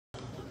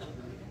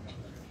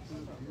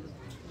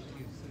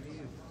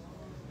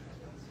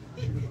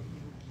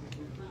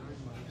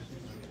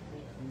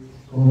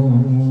ॐ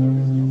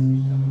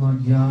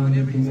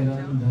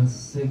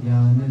अज्ञानतिमिरन्धस्य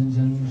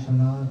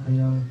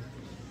ज्ञानञ्जनशलाकया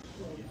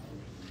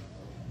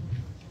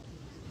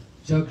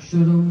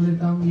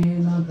चक्षुरुन्मिलितं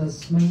येन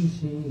तस्मै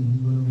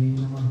श्रीगुरुवे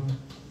नमः।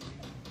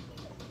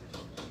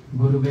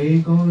 गुरुवे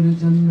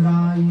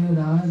गौरचन्द्राय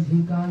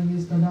राधिकाय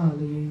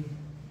तदालये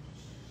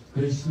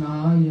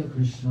कृष्णाय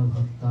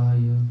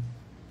कृष्णभक्ताय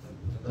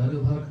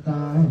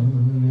तद्भक्ताय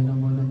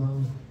नमो नमः।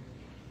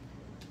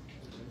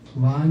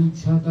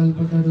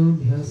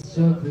 वाञ्छाकल्पतरुभ्यश्च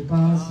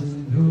कृपा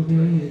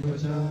सिन्धुभ्येव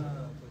च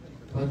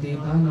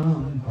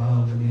पतितानां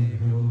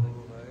पावनेभ्यो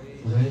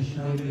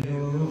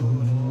वैष्णवेभ्यो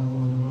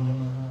नमो नमः।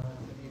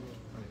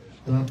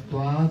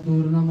 त्यक्त्वा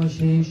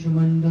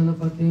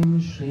तूर्णमशेषमण्डलपतिं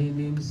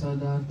श्रेणीं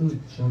सदा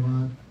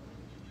तुच्छमात्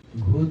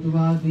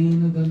भूत्वा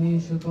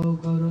दीनगणेशतो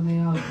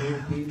करुणया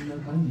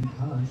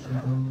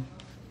गोपीर्नकण्ठाशतो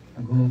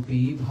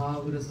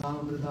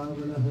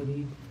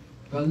गोपीभावरसामृतावलहरी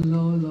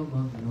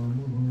कल्लोलमग्नो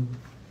मुहुः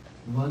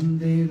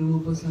वन्दे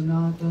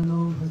रूपसनातनो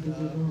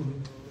भजजनो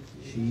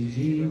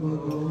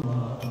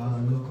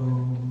श्रीजीवगोपालको।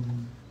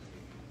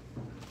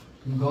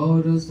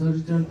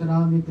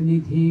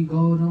 गौरसर्जतरामितनिधि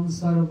गौरं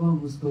सर्वं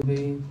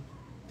स्तुवे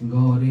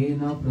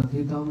गौरेण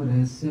प्रथितं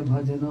रहस्य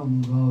भजनं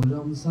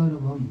गौरं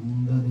सर्वं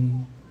ददे।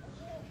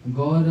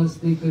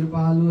 गौरस्ति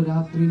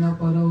कृपालुरात्रिन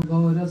परो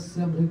गौरस्य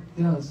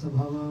भृत्य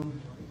स्वभवं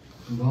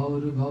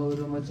गौर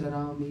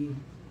गौरमचरामि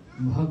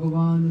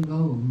भगवान्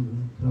गौर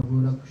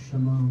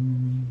प्रभुरक्षमम्।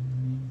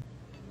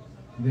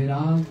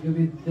 विराग्य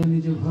विद्य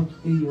निज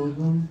भक्ति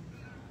योगं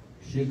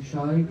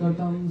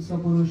शिक्षायकतं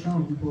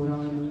सपुरुषं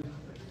पुराण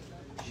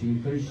श्री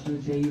कृष्ण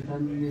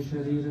चैतन्य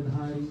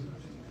शरीरधारी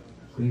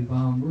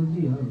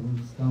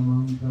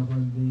कृपामुद्यस्तमं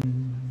प्रपद्ये।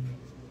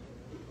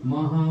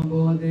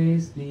 महाबोधे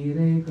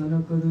स्थिरे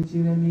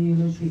कनकरुचिरे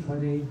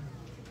नीलशिखरे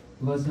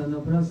वसन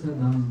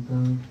प्रसदान्त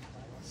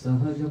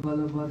सहज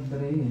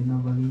बलभद्रे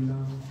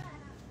नवलीला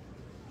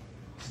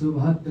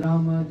सुभद्रा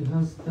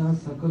मध्यस्थ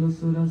सकल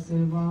सुर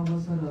सेवा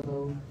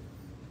वसरतौ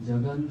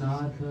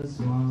जगन्नाथ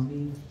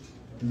स्वामी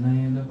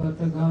नयन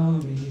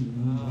पथगामी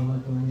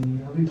भवतु मे।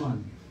 अभिमान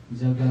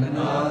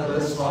जगन्नाथ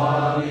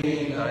स्वामी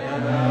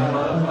नयन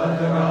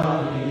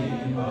पथगामी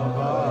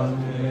भवतु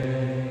मे।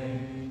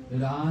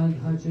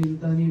 राधा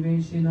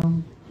चिंतनिवेशिनं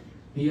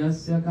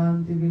यस्य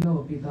कांति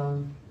विलोपिता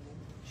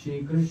श्री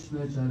कृष्ण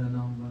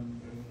चरणं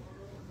वन्दे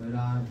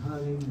राधा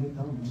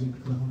लिंगितं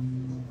विग्रहम्।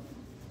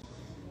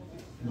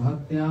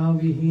 भक्त्या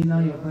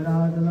विहीनय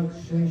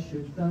अपराधलक्ष्ये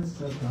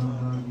शुद्धस्य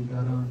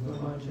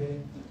कामादितरान्तमाचे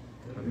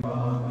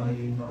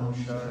कृपामयि तं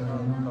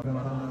शरणं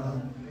प्रपन्नं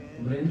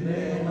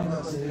वृन्दे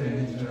नमस्ते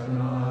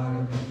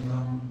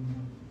चरणारविन्दम्।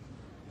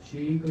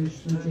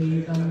 श्रीकृष्ण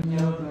चैतन्य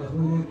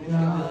प्रभु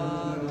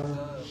नित्यानन्द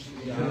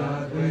श्री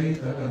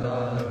अद्वैत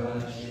गदाधर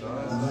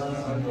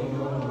श्रीवासादि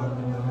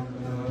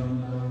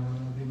गौरभक्तवृन्द।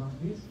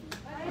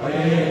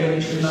 हरे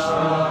कृष्णा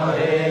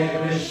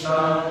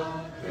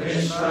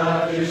कृष्णा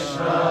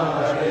कृष्णा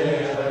हरे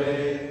हरे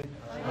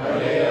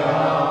हरे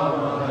राम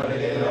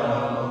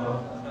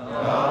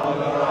राम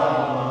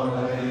राम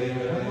हरे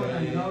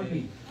हरे।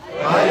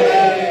 हरे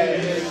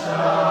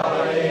Krishna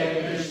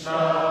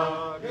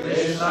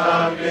Krishna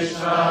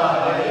Krishna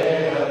Hare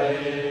Hare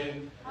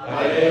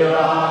Hare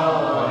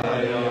Ram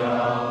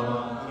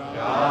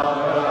Ram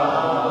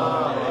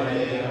Ram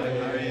Hare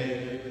Hare.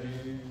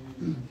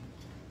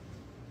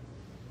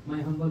 My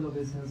humble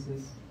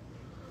obeisances,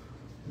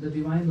 the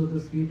divine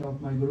lotus feet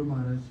of my Guru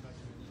Maharaj,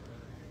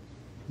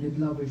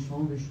 Nitla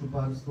Vaishnav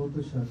Vishnupad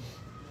Stotrashar,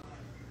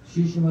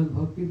 Shri Srimad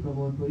Bhakti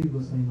Pramod Puri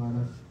Gosai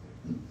Maharaj.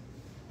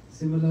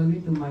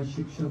 Similarly to my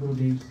Shiksha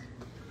Gurudevs,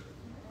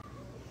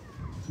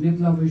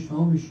 Nitla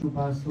Vaishnav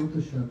Vishnupad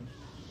Stotrashar,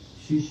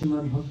 Shri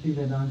Srimad Bhakti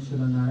Vedant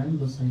Shila Narayan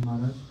Gosai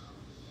Maharaj,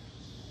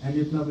 and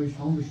Nitla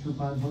Vaishnav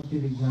Vishnupad Bhakti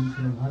Vigyan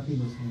Shila Bhati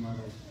Gosai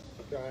Maharaj.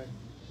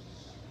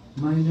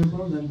 My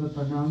honorable Dandavat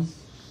pranams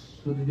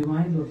to the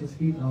divine lotus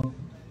feet of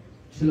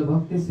Srila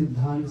Bhakti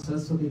Siddhanta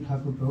Saraswati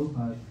Thakur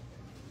Prabhupada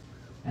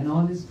and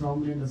all his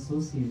prominent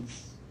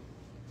associates,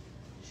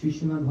 Shri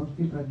Srimad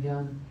Bhakti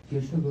Pragyan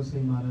Keshav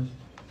Gosai Maharaj,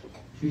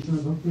 Shri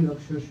Srimad Bhakti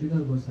Raksha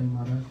Sridhar Gosai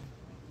Maharaj,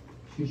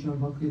 Shri Srimad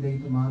Bhakti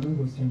Daita Madhav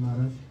Gosai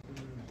Maharaj,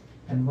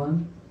 and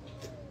one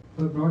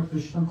who brought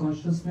Krishna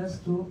consciousness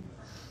to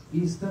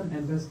eastern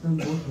and western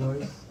both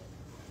worlds,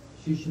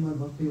 Shri Srimad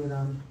Bhakti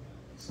Vedanta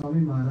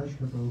Swami Maharaj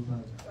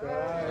Prabhupada.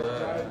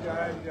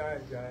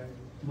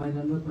 My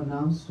Dandavat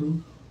pranams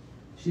to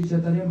Shri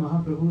Chaitanya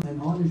Mahaprabhu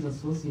and all his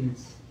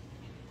associates,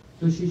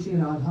 to Shri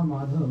Radha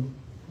Madhav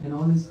and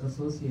all his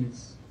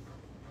associates,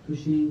 to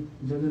Shri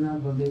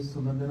Jagannath Baldev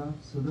Subhadra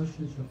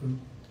Sudarshan Chakra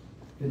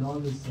with all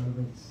his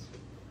servants.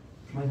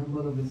 My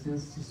humble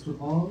obeisances to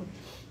all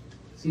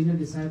senior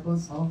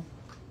disciples of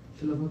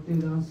Srila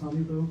Bhaktivedanta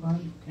Swami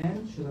Prabhupada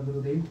and Srila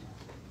Gurudev,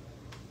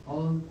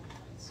 all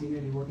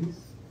senior devotees,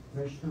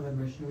 Vaishnava and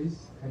Vaishnavis,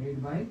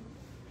 headed by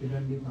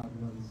Tirandi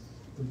Padvans,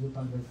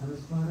 Pujapad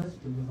Vaithanas Maharaj,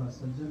 Pujapad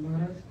Sajjan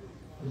Maharaj,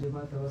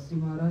 Pujapad Tavasi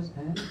Maharaj,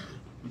 and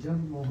Jag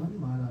Mohan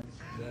Maharaj,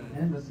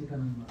 and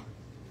Rasikanand Maharaj,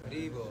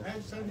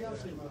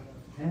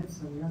 and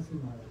Sannyasi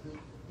Maharaj.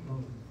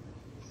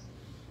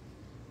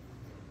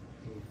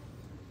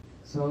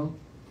 So,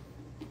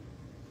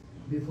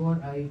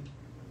 before I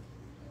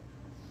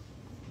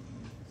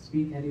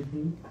speak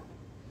anything,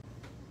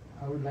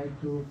 I would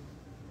like to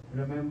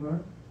remember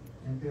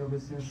and pay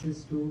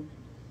obeisances to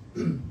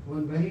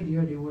one very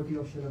dear devotee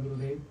of Srila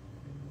Gurudev,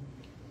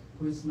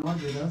 who is not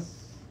with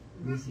us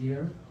this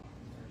year,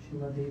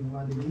 Srimati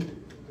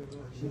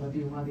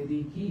Uma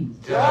Didi ki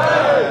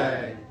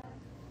Jai,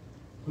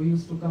 who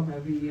used to come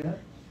every year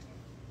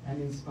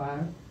and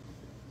inspire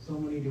so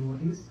many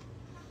devotees,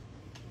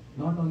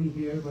 not only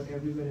here but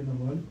everywhere in the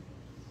world,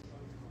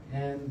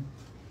 and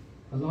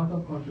a lot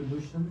of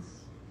contributions,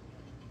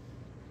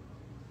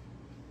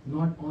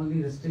 not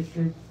only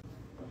restricted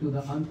to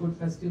the Anput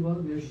festival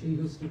where she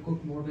used to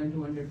cook more than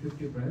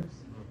 250 breads,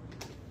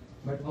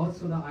 but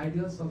also the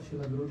ideals of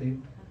Srila Gurudev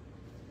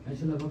and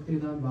Srila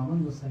Bhaktivedanta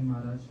Vaman Gosai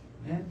Maharaj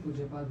and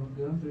Pujapad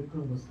Bhaktivedanta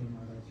Trikram Gosai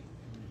Maharaj.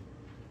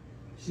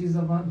 She is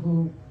the one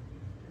who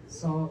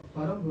saw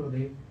Param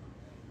Gurudev,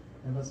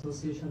 have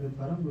association with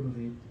Param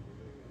Gurudev,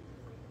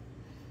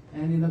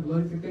 and in the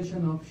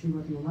glorification of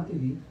Srimati Uma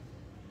Didi,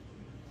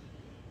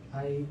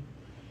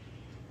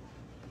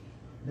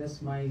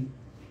 that's my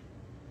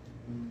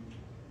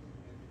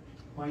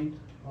point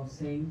of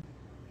saying,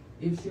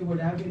 if she would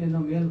have been in a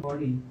male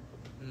body,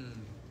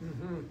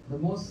 the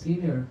most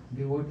senior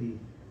devotee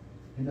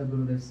in the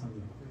Gurudev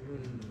Sangha.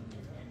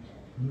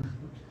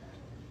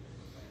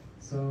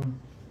 So,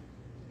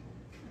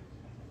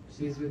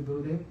 she is with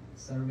Gurudev,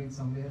 serving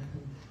somewhere,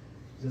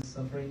 just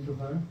suffering to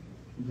her.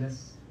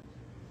 Bless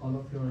all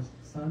of your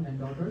sons and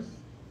daughters,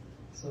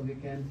 so we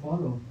can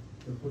follow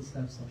the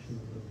footsteps of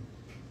Srila Gurudev.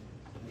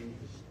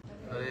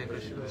 Hare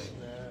Krishna.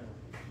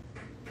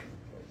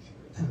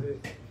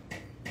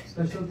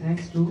 Special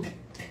thanks to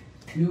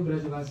new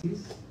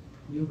Brajvasis,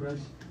 new Braj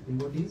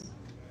devotees,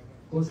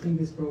 hosting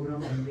this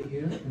program every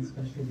year, and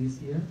especially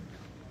this year.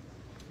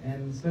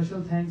 And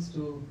special thanks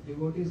to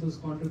devotees who's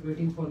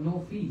contributing for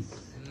no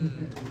fees.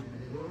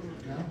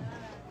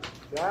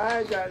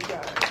 Jai, jai,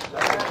 jai.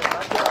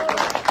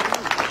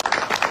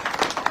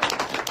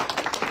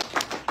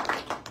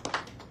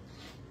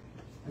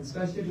 And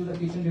especially to the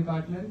kitchen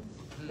department,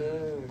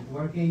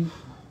 working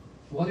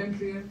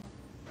volunteer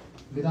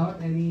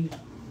without any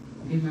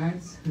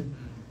demands,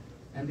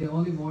 and they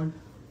only want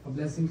a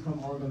blessing from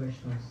all the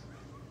Vaishnavas.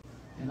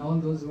 And all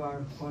those who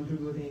are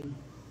contributing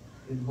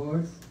with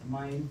words,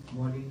 mind,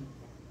 body,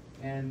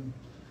 and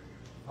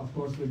of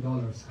course with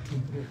dollars.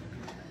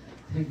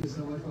 Thank you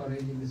so much for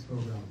arranging this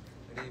program.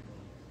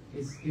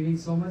 It's giving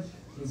so much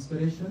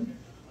inspiration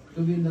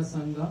to be in the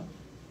Sangha.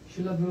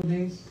 Srila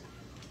Gurudev's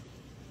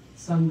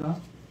Sangha,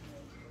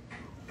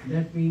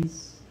 that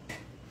means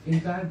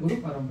entire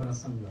Guru Parampara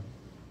Sangha.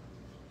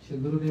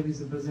 Srila Gurudev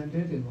is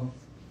representative of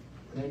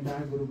the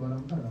entire Guru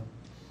Parampara.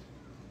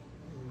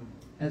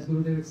 As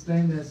Gurudev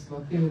explained, as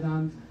Bhakti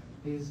Vedanta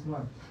is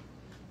what?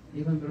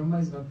 Even Brahma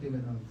is Bhakti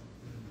Vedanta.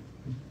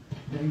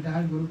 The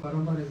entire Guru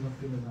Parampara is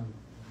Bhakti Vedanta.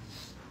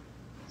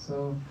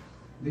 So,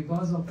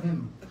 because of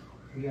him,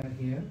 we are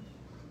here,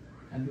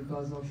 and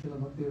because of Srila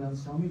Bhaktivedanta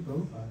Swami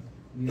Prabhupada,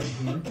 we are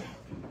here,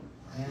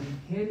 and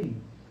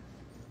hearing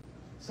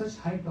such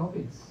high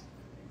topics,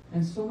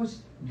 and so much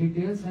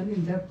details and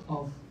in depth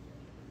of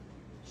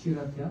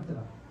Shirath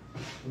Yatra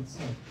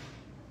itself.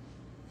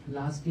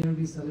 Last year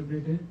we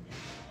celebrated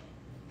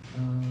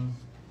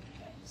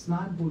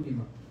Snan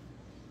Purnima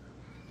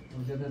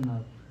of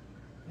Jagannath,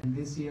 and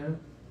this year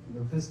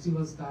the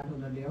festival starts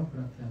on the day of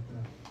Rath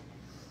Yatra.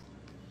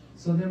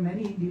 So there are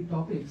many deep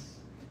topics.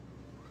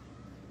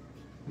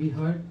 We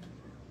are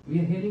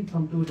hearing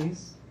from 2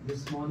 days,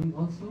 this morning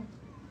also,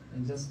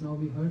 and just now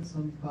we heard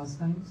some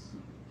pastimes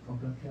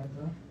of Rath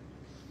Yatra.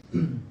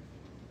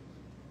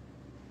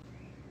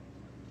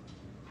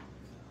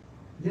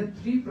 There are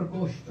 3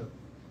 prakoshta: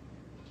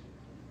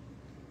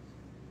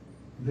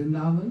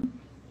 Vrindavan,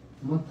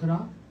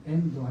 Mathura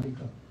and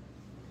Dwarika.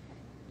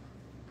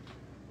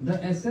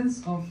 The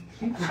essence of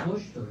 3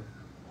 prakoshta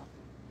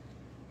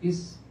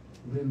is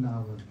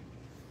Vrindavan.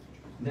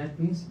 That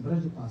means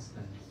Braj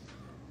pastimes.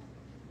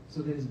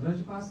 So there is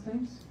Braj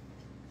pastimes,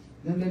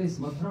 then there is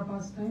Mathura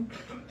pastime,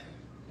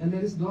 and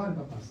there is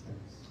Dwarka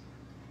pastimes.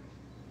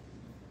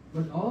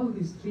 But all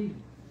these 3,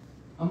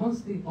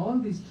 amongst all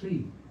these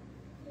 3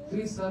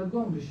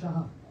 Sargam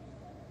Vishaha,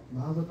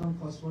 Bhagavatam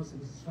first verse is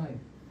described: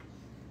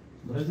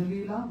 Braj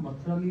Leela,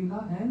 Mathura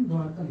Leela and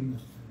Dwarka Leela.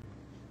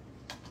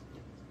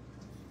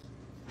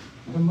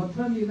 The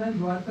Mathura Leela and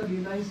Dwarka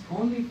Leela is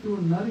only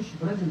to nourish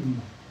Braj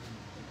Leela.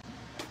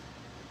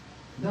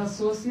 The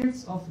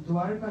associates of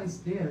Dwarka is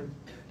there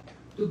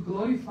to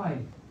glorify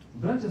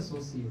Braj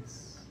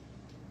associates.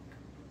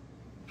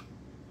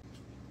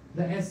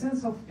 The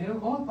essence of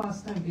all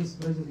pastime is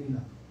Braj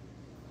Leela,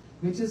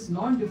 which is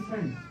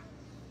non-different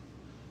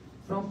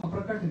from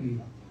Aprakat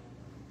Leela.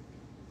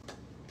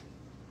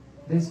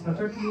 There is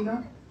Prakat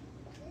Leela,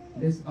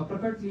 there is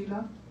Aprakat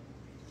Leela,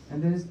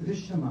 and there is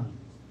Drishyaman.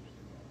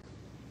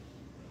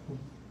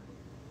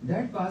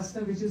 That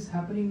pastime which is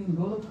happening in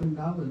Golok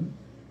Vrindavan,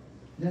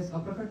 that's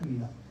Aprakat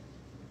Leela.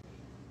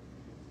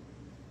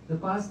 The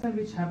pastime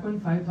which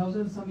happened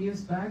 5,000 some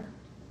years back,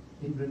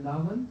 In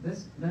Vrindavan,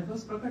 that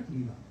was Prakat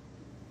Leela.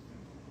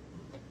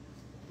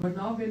 But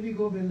now when we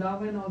go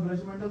Vrindavan or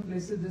Brajmandal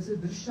places, this is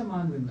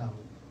Drishyaman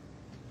Vrindavan.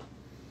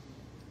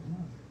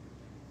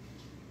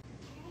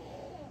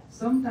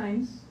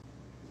 Sometimes,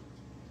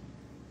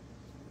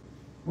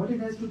 what it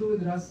has to do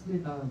with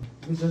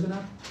with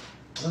Jagannath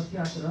Rath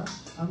Yatra,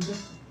 I'm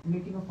just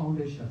making a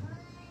foundation,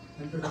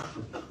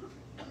 introduction.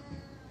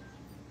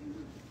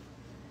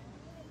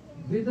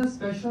 With the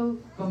special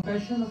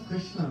compassion of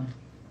Krishna,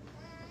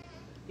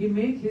 he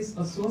made his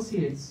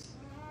associates,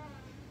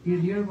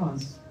 his dear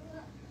ones,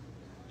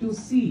 to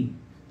see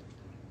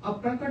a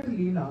Prakat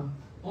Leela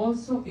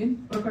also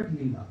in Prakat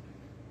Leela.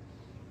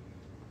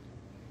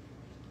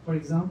 For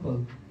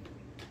example,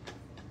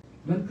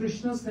 when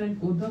Krishna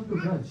sent Uddhav to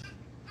Braj,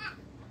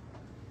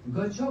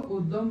 Gacha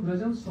Uddham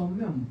Brajam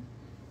Somyam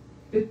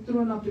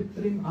Pitrona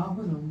Pitrim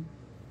Ahvanam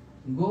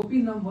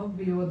Gopinam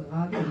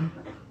Vavviyodhadim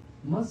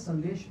Mas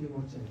Sandesh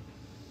Vimochay.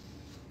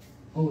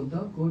 Oh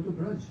Uddhav, go to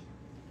Braj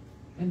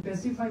and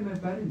pacify my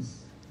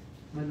parents,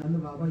 my Nanda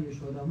Baba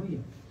Yashoda Maya.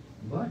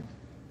 But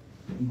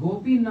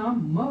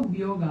Gopinam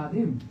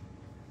Vavviyodhadim,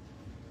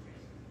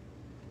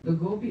 the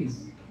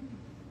gopis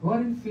who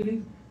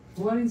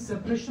are in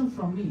separation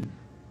from me,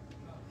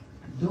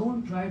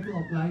 don't try to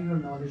apply your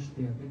knowledge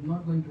there. It's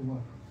not going to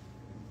work.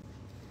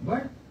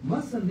 But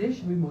mas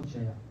sandesh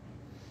vimochaya.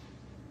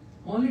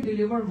 Only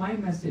deliver my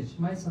message,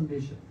 my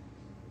sandesha.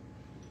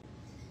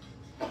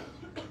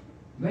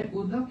 When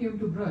Uddhav came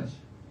to Braj,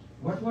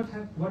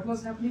 what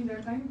was happening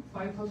that time?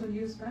 5,000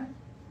 years back?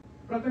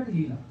 Prakat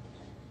Leela.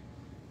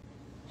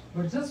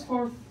 But just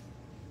for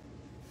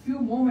few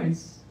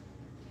moments,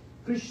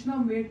 Krishna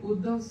made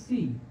Uddhav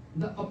see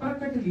the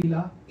Aprakat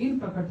Leela in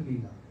Prakat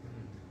Leela.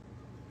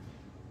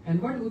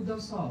 And what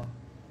Uddhav saw?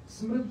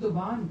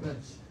 Smridhavan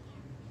Braj.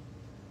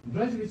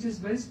 Braj which is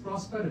very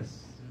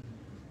prosperous.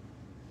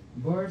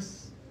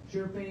 Birds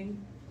chirping,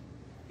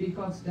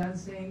 peacocks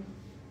dancing,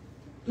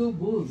 two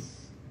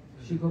bulls.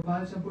 Shri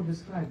Gopal Champur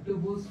described, two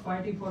bulls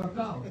fighting for a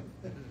cow.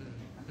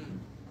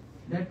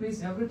 That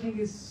means everything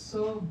is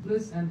so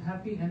bliss and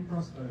happy and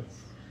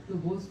prosperous. Two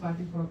bulls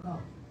fighting for a cow.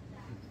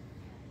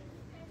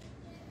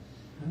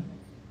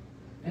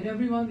 And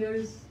everyone there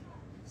is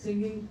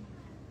singing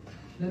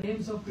the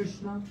names of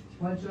Krishna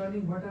while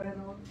churning butter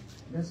and all.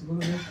 That's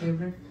Gurudeva's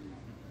favorite.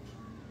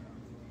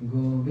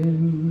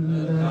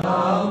 Govinda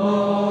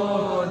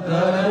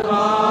Damodar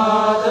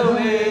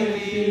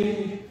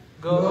Madhaveti,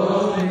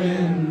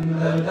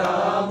 Govinda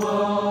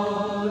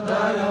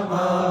Damodar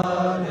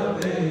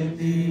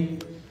Madhaveti,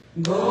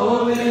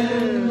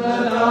 Govinda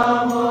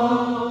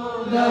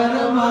Damodar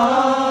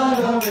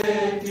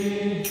Madhaveti,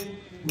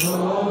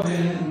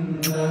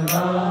 Govinda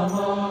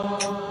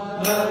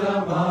Damodar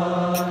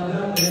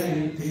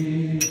Madhaveti.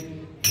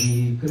 He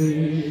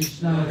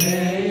Krishna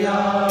He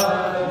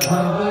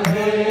Yadhav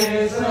He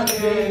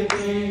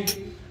Sanketi,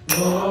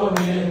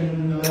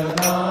 Govinda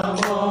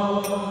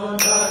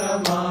Damodar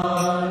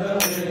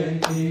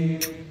Madhaveti,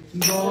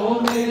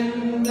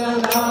 Govinda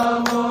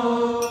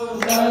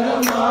Damodar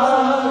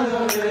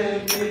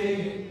Madhaveti,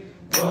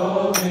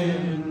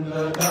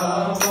 Govinda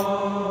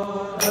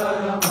Damodar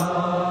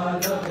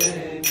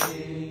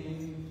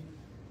Madhaveti.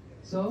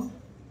 So,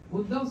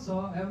 Uddhav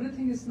saw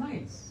everything is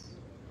nice.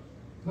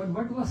 But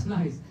what was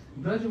nice?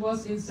 Braj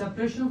was in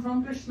separation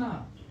from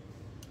Krishna.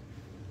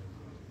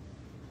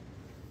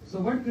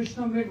 So what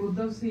Krishna made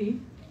Uddhav see?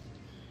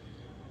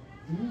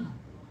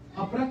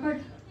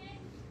 Aprakat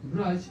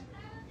Braj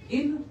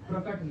in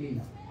Prakat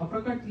Leela.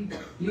 Aprakat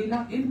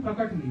Leela in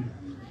Prakat Leela.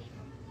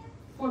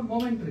 For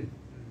momentary.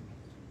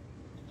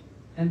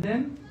 And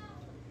then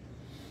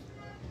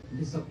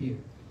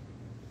disappeared.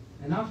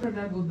 And after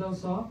that Uddhav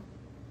saw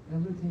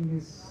everything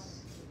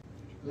is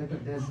like a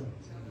desert.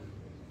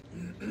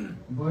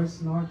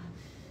 Birds not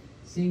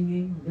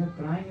singing, they are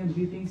crying and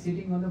weeping,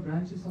 sitting on the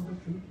branches of the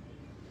tree.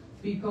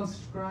 Peacocks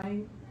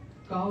crying,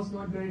 cows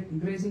not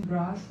grazing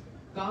grass,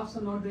 calves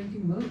are not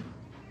drinking milk.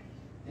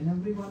 And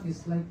everyone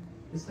is like,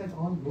 it's like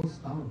all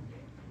ghost town.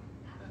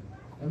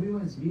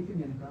 Everyone is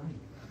weeping and crying.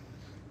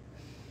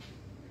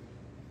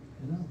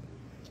 You know?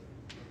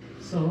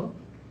 So,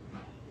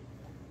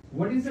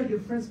 what is the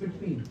difference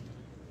between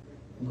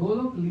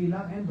Golok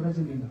Leela and Braj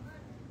Leela?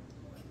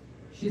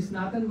 Shri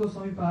Sanatana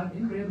Goswami Pad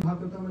in Brihad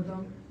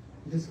Bhagavatamrita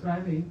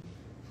describing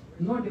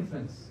no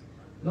difference.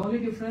 The only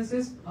difference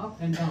is up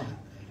and down.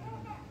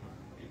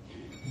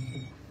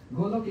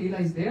 Golok Leela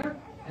is there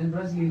and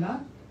Braj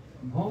Leela,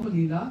 Bhom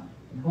Leela,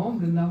 Bhom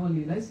Vrindavan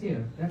Leela is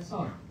here. That's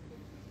all.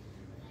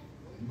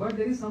 But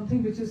there is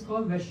something which is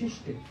called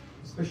Vaishishtik,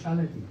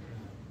 speciality.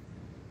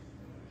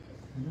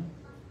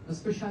 A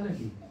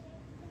speciality.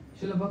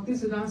 Srila Bhakti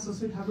Siddhanta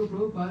Saraswati Thakur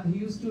Prabhupada, he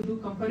used to do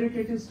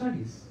comparative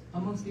studies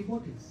amongst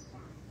devotees.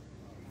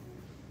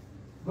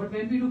 But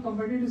when we do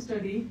comparative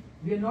study,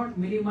 we are not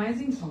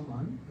minimizing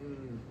someone,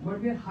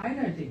 but we are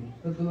highlighting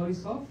the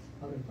glories of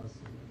other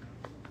person.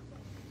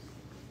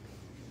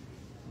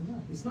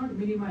 It's not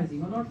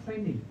minimizing or not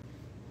offending.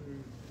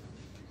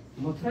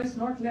 Mathura is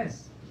not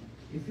less.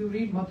 If you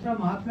read Mathura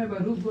Mahatmya by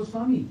Rupa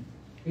Goswami,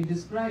 he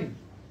described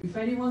If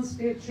anyone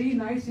stay 3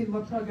 nights in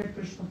Mathura, get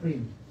Krishna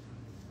Prem.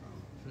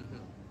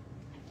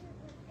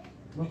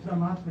 Mathura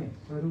Mahatme,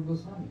 Swarup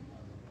Goswami.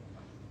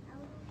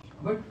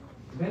 But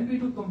when we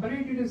do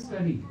comparative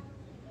study,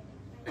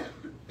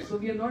 so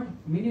we are not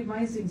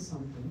minimizing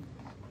something,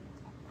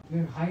 we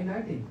are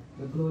highlighting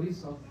the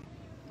glories of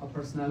a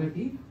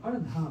personality or a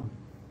dham.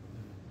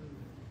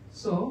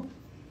 So,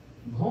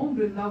 Bhom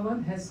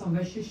Vrindavan has some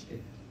Vaishishte.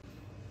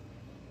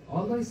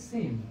 Although it's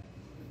same,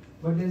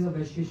 but there is a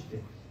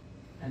Vaishishte.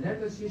 And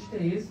that Vaishishte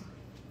is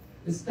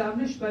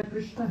established by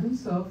Krishna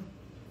himself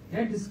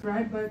and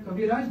described by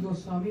Kaviraj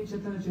Goswami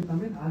Chaitanya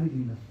Charitamrita Adi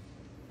Leela.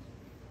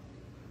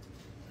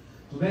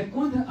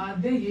 Vaikuntha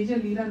आद्य ये जे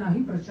लीला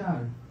नहीं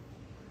प्रचार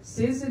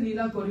से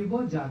लीला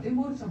करिबो जाते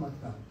मोर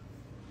चमत्कार.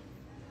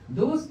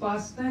 Those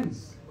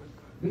pastimes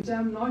which I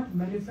am not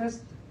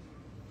manifest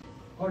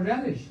or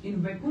relish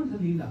in Vaikuntha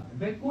Leela,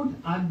 Vaikuntha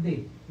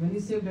Adde. When you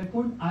say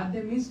Vaikuntha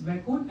Adde means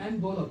Vaikuntha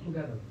and Golok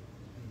together.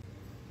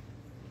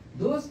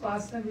 Those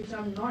pastimes which I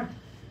am not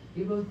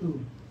able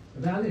to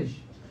relish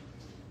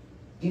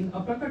in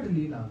Aprakat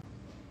Leela,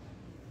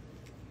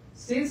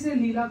 se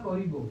Leela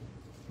Koribo,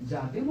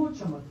 Jate Mo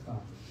Chamatkar.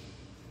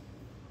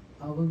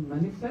 I will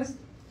manifest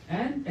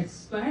and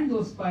expand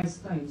those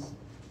pastimes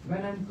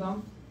when I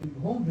come in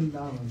Bhom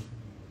Vrindavan.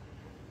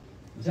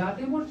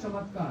 Jate Mo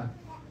Chamatkar.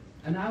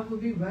 And I will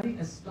be very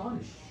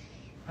astonished.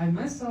 I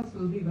myself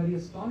will be very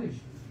astonished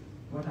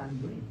what I am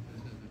doing.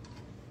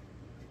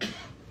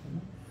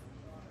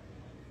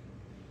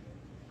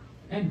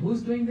 And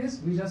who's doing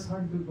this? We just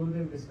heard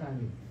Gurudev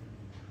describing.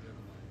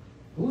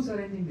 Who's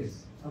arranging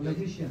this? A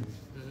magician.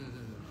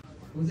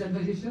 Who's that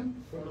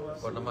magician?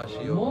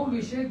 Mo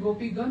Vishe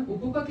Gopigan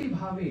Upukati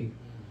Bhave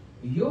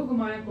Yog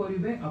Maya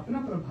Korive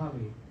Apna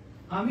Prabhave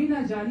Ami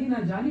na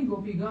jani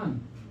Gopigan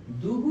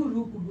Duhu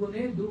Rup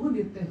Gune Duhu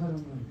Nitya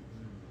Haraman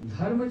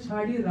धर्म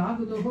छाड़ी राग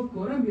दोहो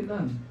core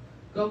मिलन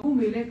कबू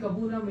मिले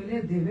कबू न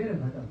मिले देवेर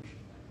घटक.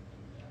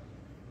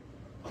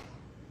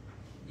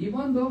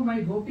 Even though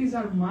my gopis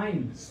are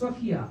mine,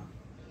 Swakya.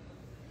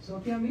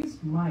 Swakya means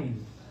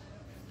mine.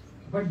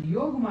 But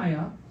Yog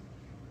Maya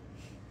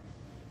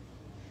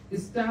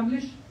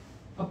established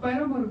a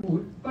paramar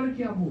mood,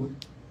 Parkya mood,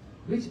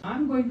 which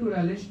I'm going to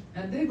relish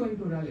and they're going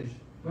to relish.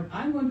 But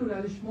I'm going to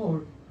relish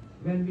more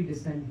when we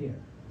descend here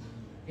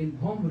in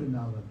Bhom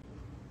Vrindavan.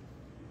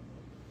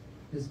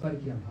 This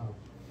Parkya Bhav.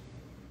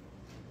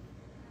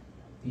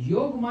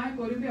 Yog Maya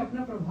Koribe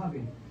Apna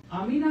Prabhave.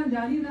 Amina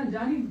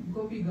Jani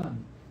Gopigan.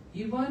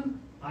 Even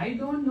I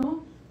don't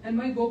know and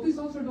my gopis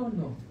also don't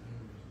know.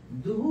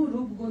 Duhu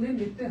Rup Gune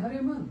Nitya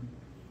Hareman.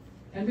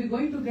 And we're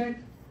going to get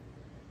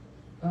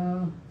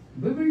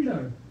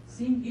bewildered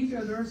seeing each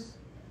other's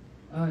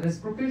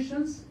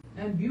reciprocations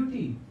and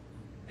beauty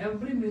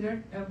every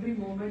minute, every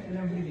moment and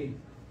every day.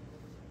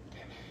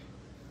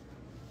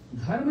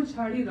 Dharma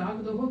Chhadi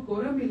Rag Doho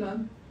Kora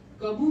Milan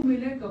Kabu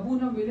Mile Kabu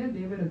Na Mile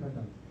Dever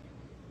Ghatam.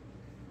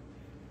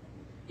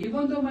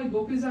 Even though my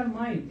gopis are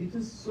mine, it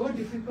is so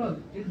difficult.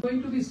 It's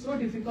going to be so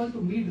difficult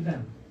to meet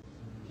them.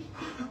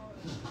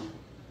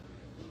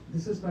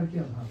 This is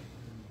Parkya Bhav.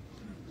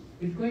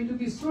 It's going to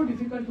be so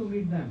difficult to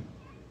meet them.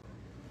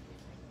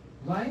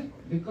 Why?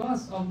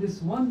 Because of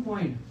this one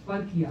point,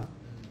 Parkya.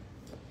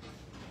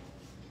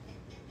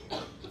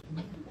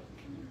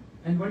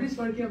 And what is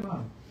Parkya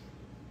Bhav?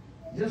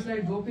 Just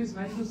like gopis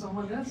went to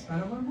someone else,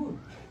 Paramar Mood.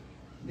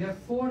 There are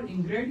 4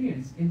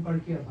 ingredients in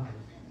Parkya Bhav.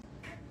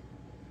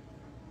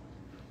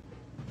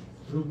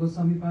 Rupa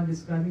Goswami Pad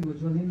describing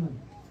Ujjwal Nirmal.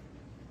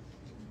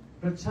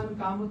 Prachan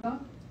Kamata,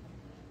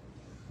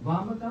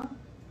 Vamata,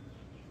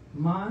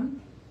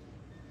 Man,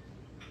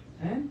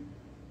 and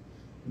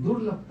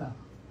Durlapta.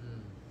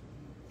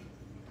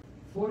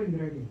 4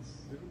 ingredients.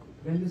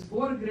 When these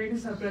 4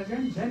 ingredients are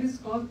present, then it's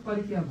called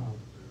Parikya Bhav.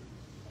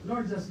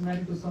 Not just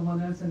married to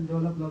someone else and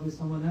develop love with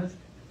someone else.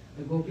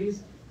 The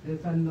gopis, they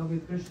fell in love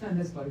with Krishna and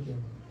that's Parikya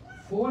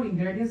Bhav. 4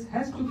 ingredients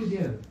has to be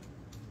there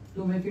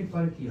to make it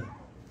Parikya.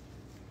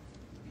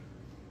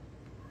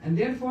 And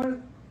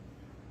therefore,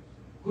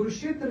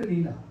 Kurukshetra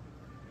Leela,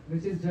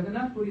 which is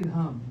Jagannath Puri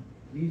Dham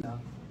Leela,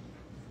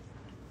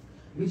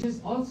 which is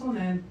also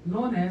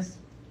known as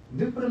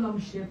Vipralam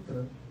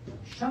Kshetra,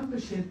 Shankar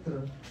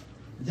Kshetra,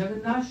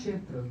 Jagannath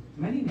Kshetra,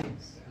 many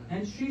names,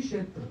 and Sri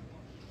Kshetra.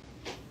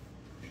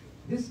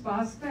 This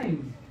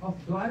pastime of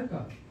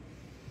Dwarka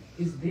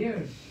is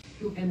there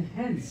to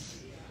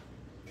enhance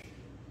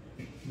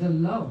the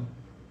love,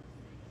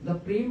 the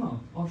prema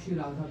of Shri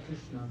Radha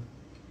Krishna,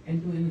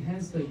 and to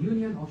enhance the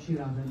union of Shri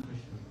Radha and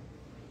Krishna.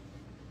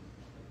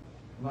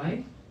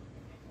 Why?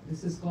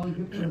 This is called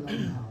Vipralam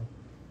Bhav.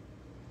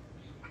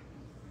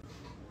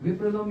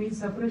 Vipralam means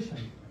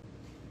separation,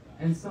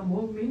 and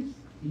Samhog means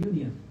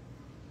union.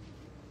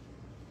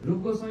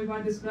 Rupa Goswami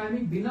Pad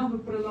describing Bina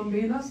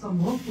Vipralambena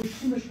Samhog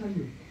Pushti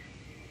Vishnayu.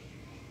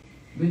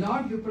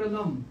 Without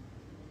Vipralam,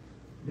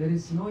 there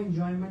is no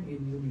enjoyment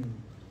in union.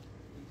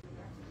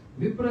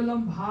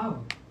 Vipralam Bhav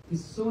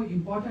is so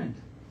important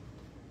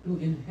to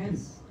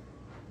enhance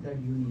that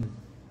union.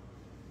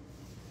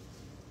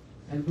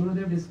 And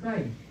Gurudev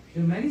described,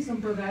 there are many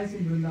sampradayas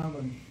in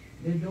Vrindavan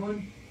they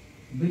don't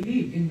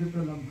believe in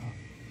Vipralambha.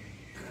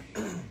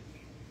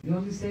 They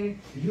only say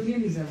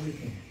union is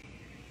everything.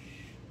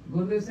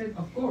 Gurudev said,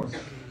 of course,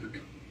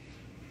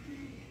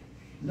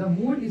 the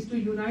mood is to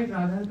unite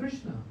Radha and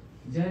Krishna.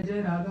 Jai Jai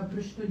Radha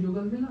Krishna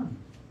Yugal Milan.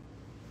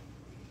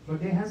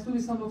 But there has to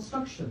be some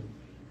obstruction.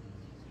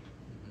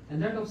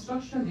 And that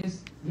obstruction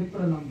is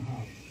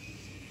Vipralambha.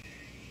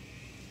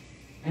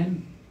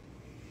 And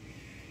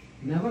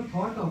never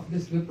thought of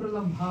this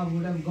Vipralambha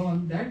would have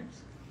gone that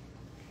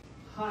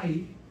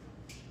high,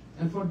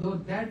 and for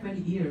that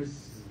many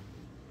years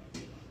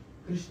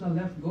Krishna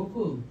left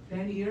Gokul,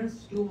 10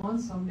 years, 2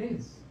 months, some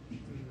days.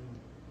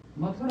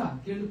 Mathura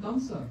killed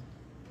Kamsa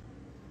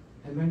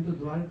and went to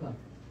Dwarka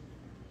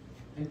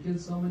and killed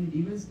so many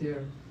demons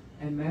there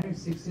and married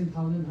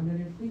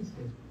 16,108 queens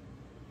there.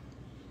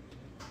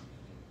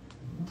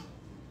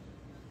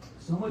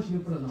 So much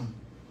Vipralam.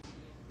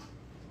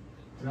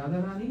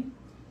 Radharani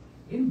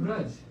in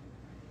Braj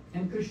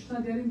and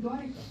Krishna there in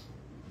Dwarka,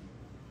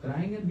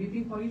 crying and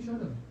weeping for each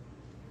other.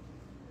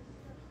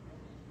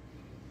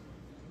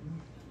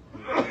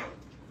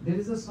 There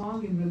is a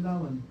song in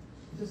Vrindavan,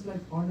 just like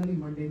ordinary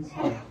mundane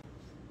song.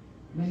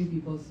 Many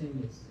people sing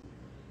this.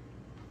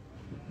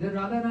 The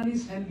Radharani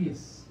is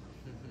envious.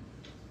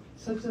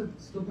 Such a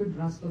stupid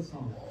rascal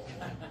song.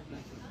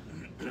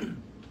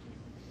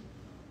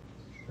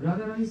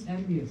 Radharani is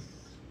envious.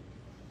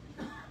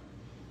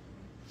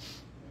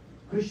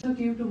 Krishna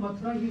came to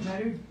Mathura,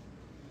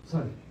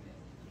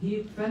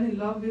 he fell in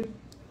love with,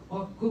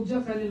 or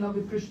Kubja fell in love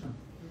with Krishna.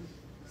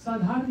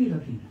 Sadharani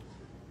Rati.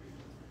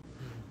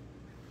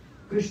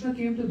 Krishna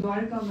came to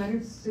Dwarka,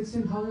 married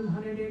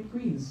 16,108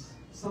 queens.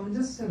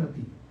 Samanjasya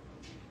Rati.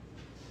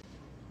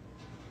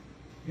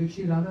 If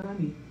she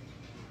Radharani,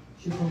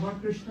 she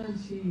forgot Krishna and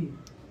she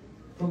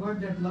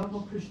forgot that love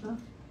of Krishna.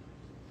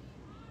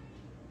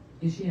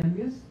 Is she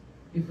envious?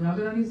 If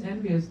Radharani is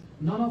envious,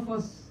 none of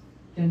us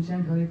can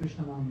chant Hare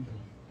Krishna Mahamantra.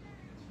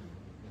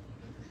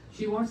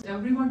 She wants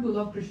everyone to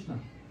love Krishna.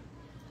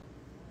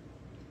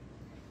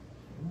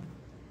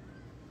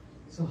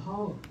 So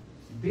how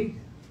big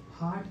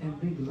heart and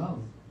big love.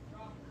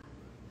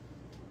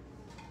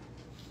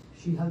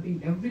 She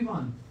helping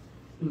everyone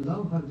to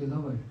love her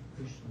beloved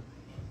Krishna.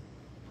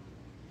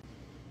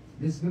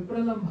 This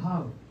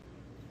Vipralambha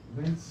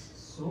went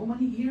so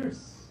many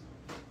years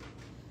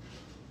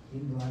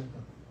in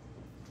Dwarka.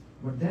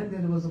 But then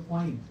there was a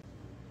point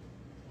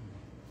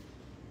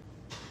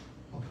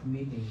of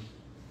meeting,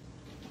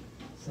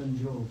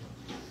 Sanjog,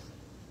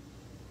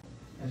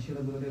 as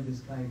Srila Gurudev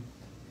described.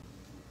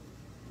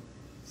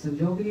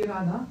 Sanjogini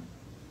Radha,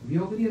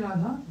 Vyogini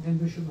Radha, and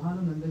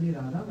Vishubhananandani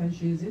Radha when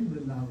she is in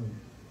Vrindavan.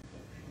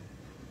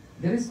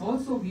 There is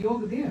also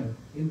Vyog there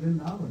in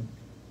Vrindavan.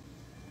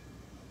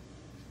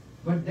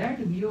 But that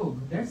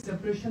Vyog, that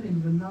separation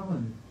in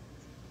Vrindavan,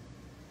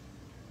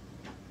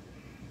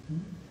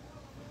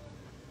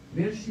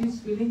 where she is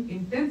feeling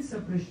intense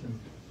separation,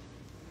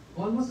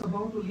 almost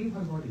about to leave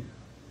her body.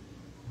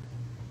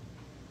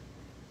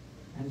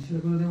 And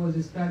Srila Gurudev was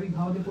describing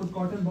how they put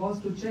cotton balls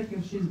to check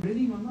if she is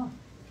breathing or not.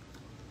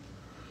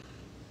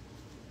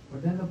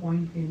 But then the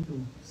point came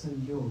to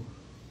Sanjog,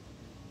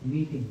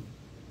 meeting.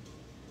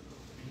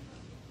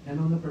 And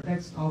on the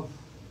pretext of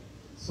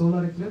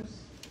solar eclipse,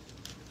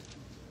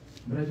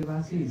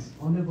 Brajavasis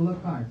on their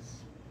bullock carts,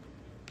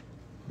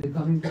 they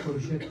come into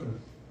Kurukshetra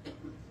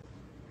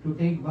to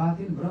take bath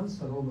in Brahm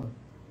Sarovar.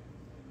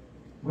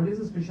 What is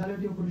the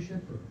speciality of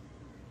Kurukshetra?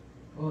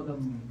 Oh, the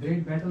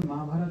great battle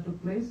Mahabharata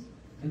took place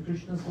and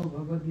Krishna spoke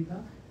Bhagavad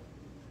Gita.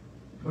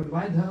 But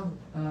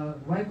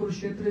why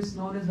Kurukshetra is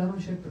known as Dharam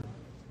Kshetra?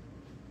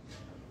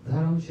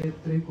 Dharam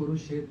Kshetre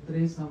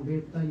Kurukshetre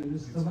Samveta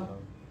Yunustava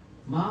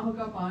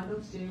Mamaka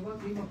Pandav Seva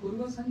Prima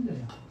Kurva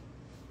Sanjaya.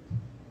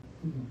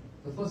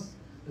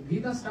 The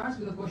Gita starts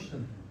with a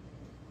question.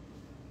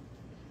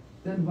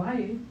 Then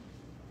why?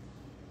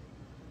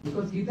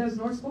 Because Gita is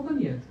not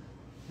spoken yet.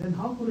 Then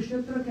how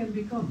Kurukshetra can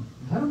become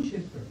Dharam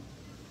Kshetra?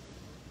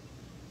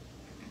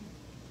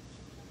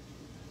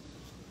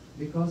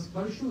 Because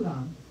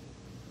Parshuram,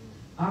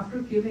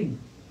 after killing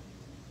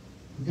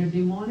the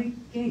demonic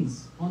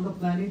kings on the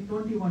planet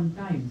 21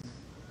 times,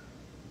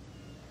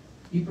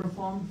 he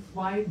performed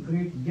 5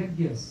 great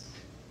yajnas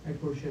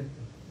at Kurukshetra.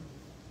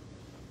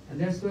 And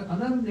that's why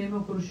another name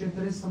of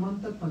Kurukshetra is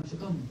Samantak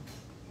Panchakam.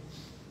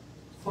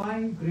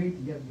 5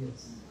 great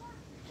yajnas.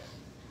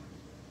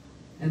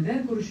 And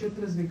then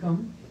Kurukshetra has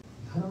become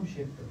Dharam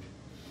Kshetra.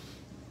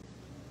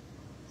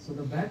 So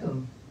the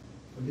battle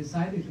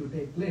decided to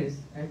take place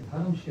at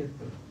Dharam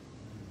Kshetra,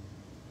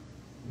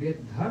 where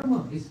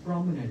Dharma is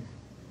prominent.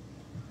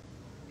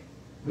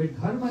 Where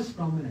Dharma is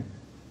prominent.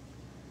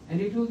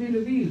 And it will be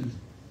revealed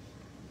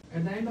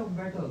at the end of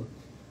battle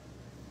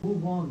who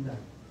won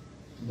that.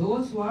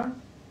 Those who are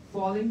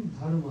following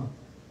Dharma.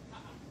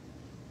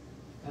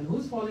 And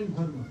who's following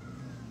Dharma?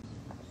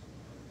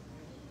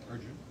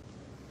 Arjun.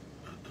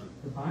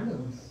 The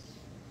Pandavas.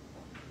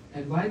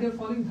 And why they're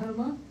following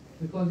Dharma?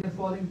 Because they're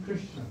following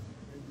Krishna.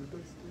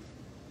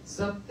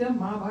 Satyam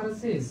Mahabharata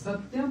says,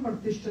 Satyam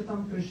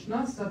Pratishtatam Krishna,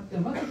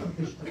 Satyamat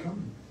Pratishtatam.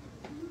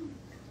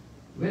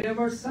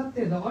 Wherever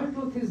Satya, the all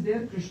truth is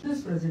there, Krishna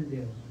is present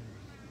there.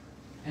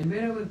 And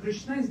wherever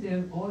Krishna is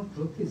there, all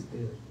truth is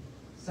there.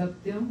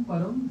 Satyam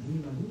Param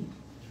Dhimahi.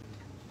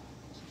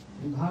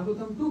 In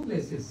Bhagavatam, two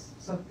places,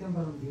 Satyam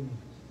Param Dhimahi.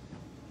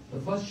 The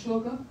first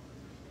shloka,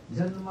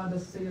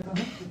 Janmadasya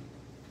Yataha,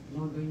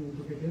 not going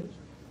into details.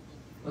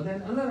 But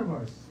then another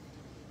verse,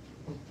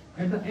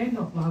 at the end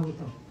of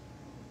Bhagavatam,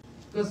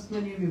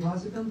 Kasmani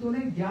Vibhasitam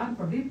Tune Gyan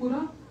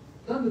Pradipura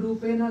Tad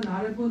Rupena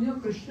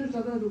Narapunya Krishna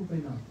Tada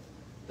Rupena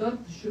Tad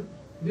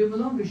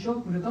Vimalam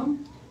Vishok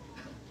Mritam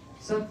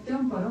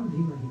Satyam Param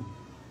Dhimahi.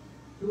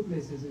 Two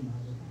places in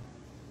Bhagavatam.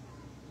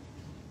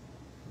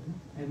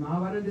 And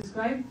Mahabharata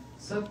described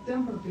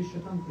Satyam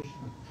Pratishatam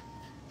Krishna.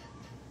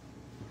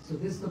 So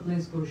this is the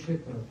place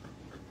Kurukshetra,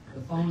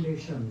 the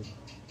foundation,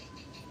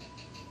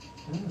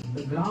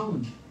 the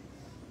ground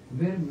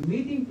where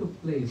meeting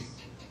took place,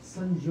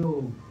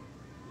 Sanjog,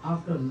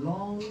 after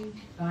long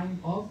time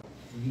of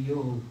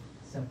Viyog,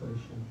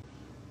 separation.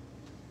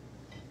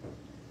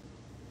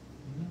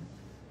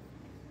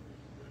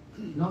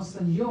 Now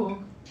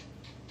Sanjog,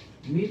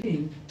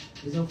 meeting,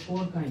 is of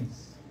four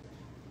kinds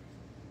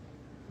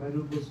by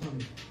Rupa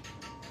Goswami.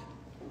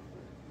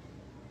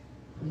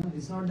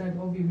 It's not that,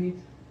 oh, we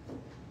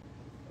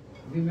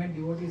met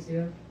devotees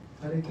here,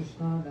 Hare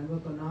Krishna, Dangot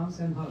Pranams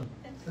and hug.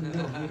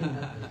 Sanjog, meeting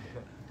happened.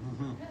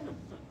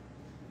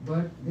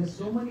 But there's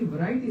so many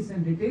varieties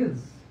and details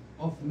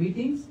of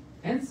meetings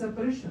and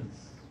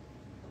separations.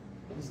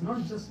 It's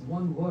not just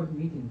one word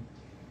meeting,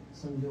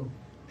 Sanjog.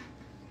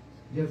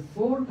 There are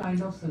four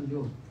kinds of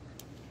Sanjog.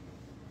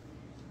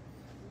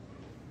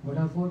 What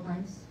are four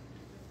kinds?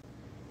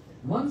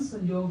 One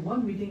Sanjog,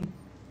 one meeting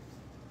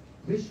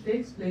which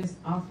takes place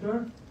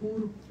after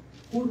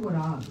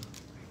Purvarag.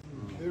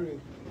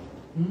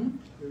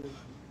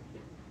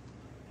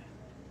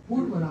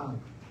 Purvarag.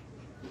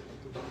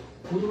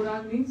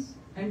 Purvarag means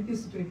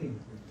anticipating.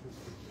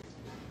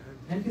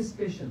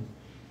 Anticipation.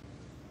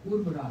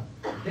 Purvarag.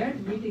 That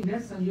meeting,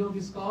 that Sanjog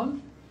is called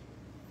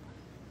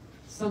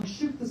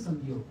Sankshipta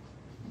Sanjog.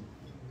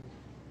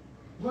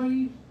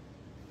 Why?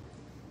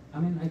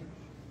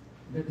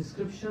 The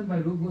description by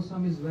Rupa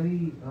Goswami is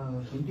very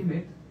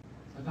intimate.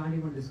 I can't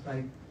even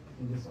describe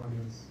in this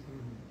audience.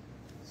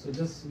 So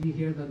just we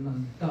hear the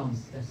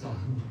terms, that's all.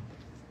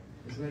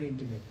 It's very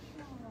intimate.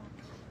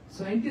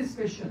 So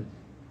anticipation.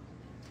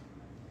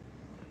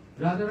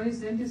 Radharani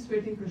is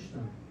anticipating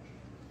Krishna.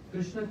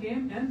 Krishna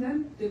came and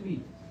then they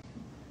meet.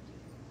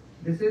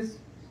 This is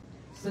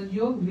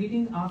Sanjog,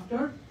 meeting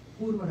after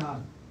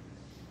Purvarag.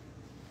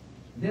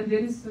 Then there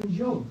is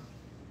Sanjog,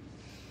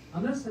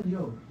 another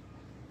Sanjog,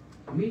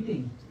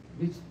 meeting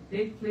which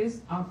takes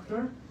place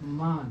after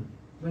Man.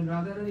 When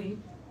Radharani,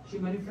 she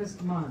manifests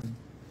Man,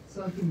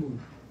 Sarki mood.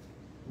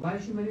 Why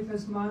she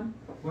manifests Man?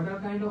 What are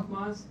kind of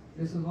Mans?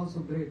 This is also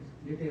great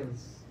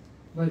details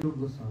by Rupa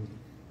Goswami.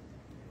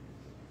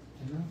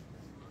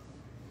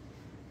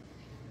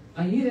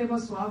 Ahireva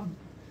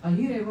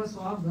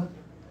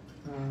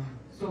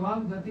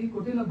Swabhati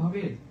Kutila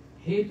Bhaved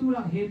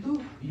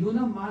Hetu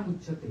Yunam Man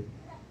Uchate.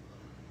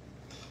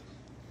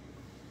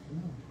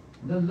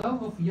 The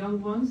love of young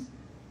ones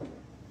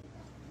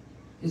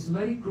is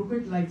very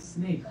crooked like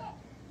snake.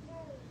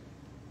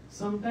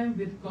 Sometimes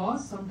with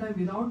cause, sometimes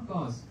without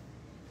cause.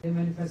 They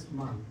manifest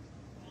Man.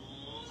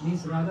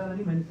 Means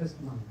Radharani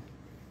manifest Man.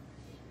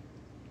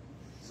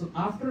 So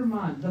after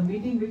Man, the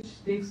meeting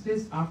which takes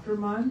place after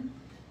Man,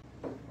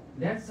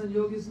 that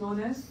Sanjog is known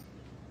as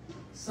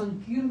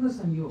Sankirna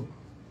Sanjog.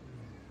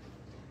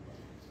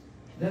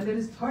 Then there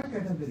is third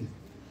category.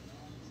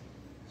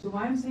 So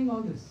why I am saying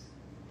all this?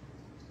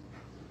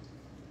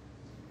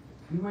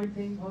 You might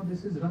think, oh,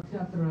 this is Rath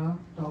Yatra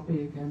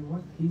topic and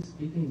what he is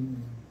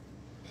speaking.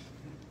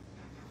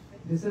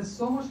 This has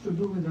so much to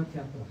do with Rath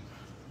Yatra.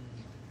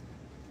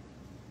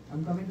 I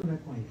am coming to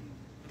that point.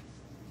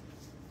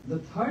 The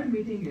third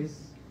meeting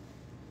is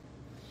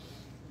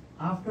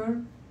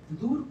after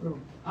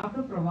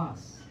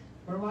Pravas.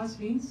 Pravas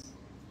means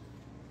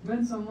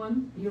when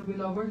someone, your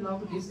beloved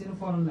love, is in a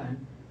foreign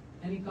land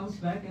and he comes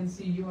back and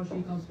see you, or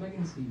she comes back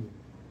and see you.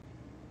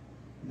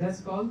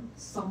 That's called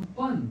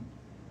Sampan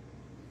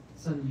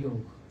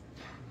Sanjog,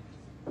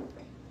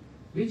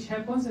 which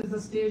happens at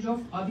the stage of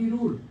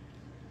Adirud.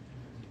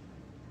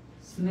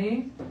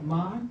 Sneh,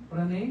 Man,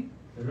 Pranay,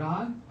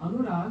 Rag,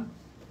 Anurag,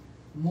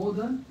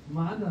 Modan,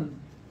 Madan,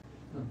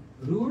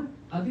 Rud,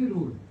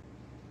 Adirud.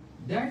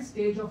 That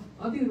stage of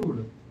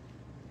Adirud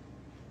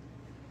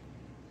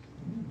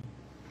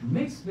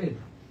mixed with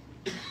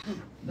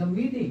the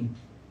meeting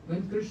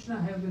when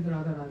Krishna have with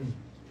Radharani.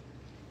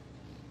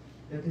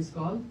 That is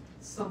called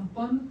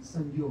Sampan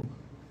Sanjog.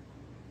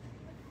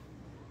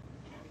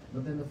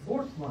 But then the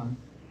fourth one,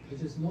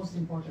 which is most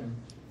important,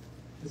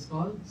 is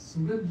called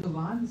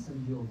Smridhavan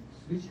Sanjog,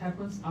 which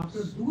happens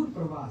after Dur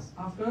Pravas,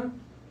 after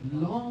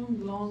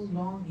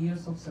long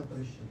years of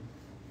separation.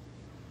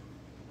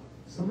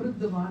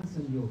 Smridhavan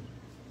Sanjog.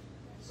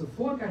 So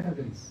four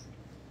categories: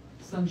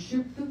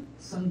 Sankshipt,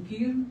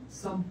 Sankirn,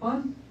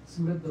 Sampan,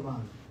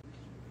 Smridhavan.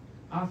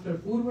 After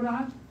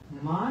Purvarag,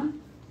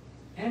 Man,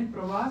 and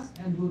Pravas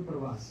and Dur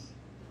Pravas.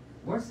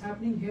 What's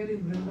happening here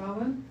in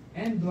Vrindavan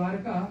and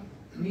Dwarka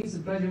means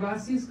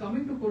Brajvasis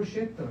coming to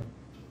Kurukshetra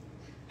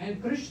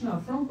and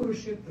Krishna from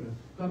Kurukshetra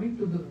coming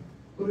to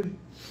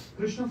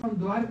Krishna from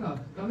Dwarka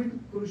coming to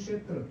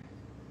Kurukshetra.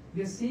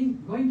 They are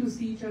going to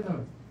see each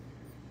other.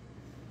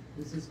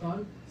 This is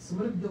called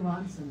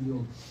Smriddhavan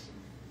Samyog.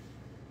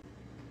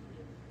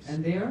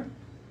 And there,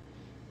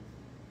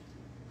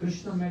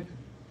 Krishna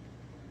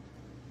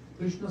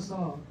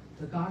saw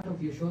the cart of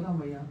Yashoda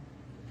Maya,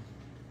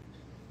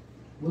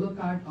 bullock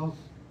cart of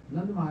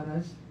Nand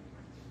Maharaj.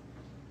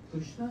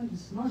 Krishna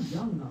is not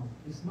young now.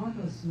 He's not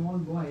a small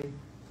boy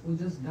who's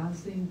just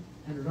dancing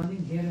and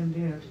running here and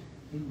there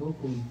in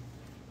Gokul.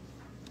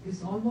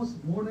 He's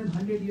almost more than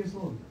 100 years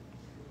old.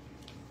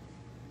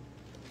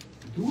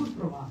 Dur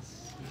Pravas.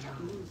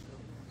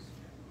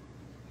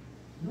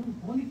 No,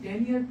 only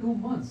 10 years, 2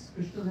 months,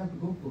 Krishna have to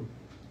Gokul.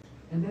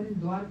 And then in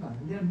Dwarka,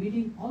 they are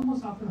meeting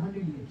almost after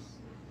 100 years.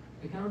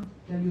 I cannot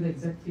tell you the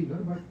exact figure,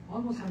 but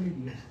almost 100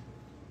 years.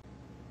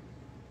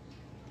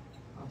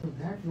 After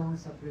that long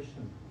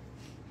separation,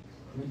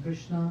 when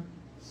Krishna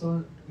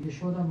saw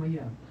Yashoda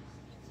Maya,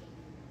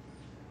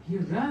 he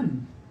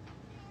ran.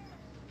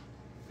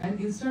 And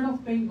instead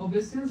of paying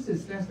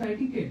obeisances, that's the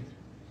etiquette.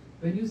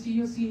 When you see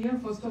your senior,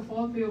 first of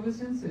all, pay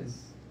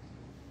obeisances.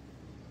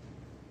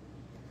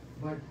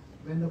 But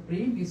when the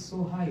prem is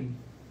so high,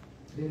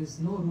 there is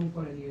no room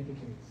for any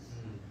etiquette.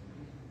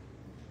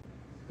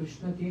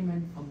 Krishna came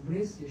and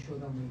embraced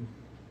Yashoda Maya.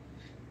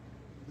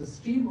 The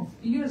stream of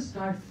tears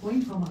started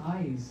flowing from her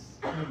eyes,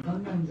 like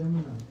Ganga and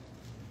Jamuna.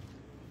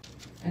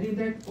 And in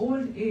that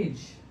old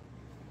age,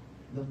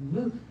 the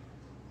milk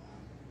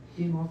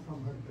came out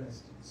from her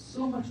breast.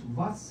 So much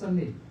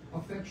vatsalya,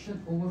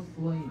 affection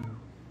overflowing.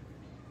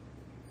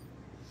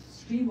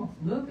 Stream of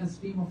milk and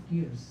stream of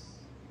tears.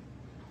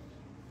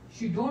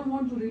 She don't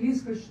want to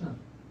release Krishna.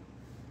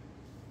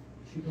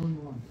 She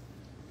don't want.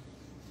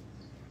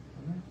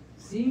 Alright?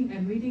 Seeing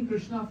and meeting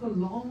Krishna after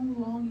long,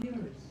 long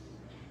years.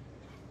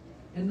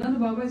 And Nand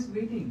Baba is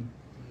waiting.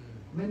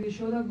 When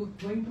Yashoda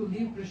going to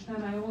leave Krishna,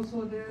 and I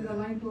also there in the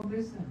line to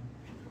embrace him.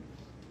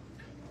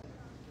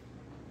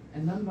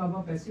 And Nand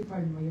Baba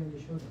pacified Maya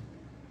Yashoda.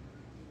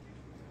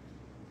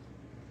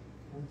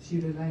 And she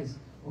realized,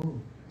 oh,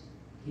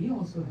 he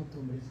also have to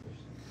embrace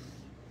Krishna.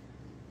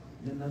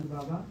 Then Nand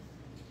Baba,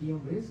 he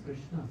embraced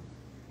Krishna.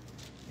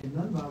 And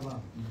Nand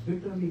Baba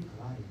bitterly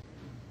cried.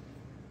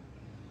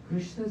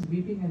 Krishna is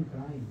weeping and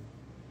crying.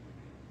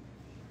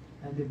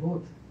 And they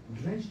both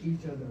drenched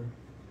each other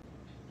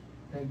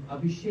like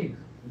Abhishek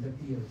with the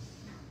tears.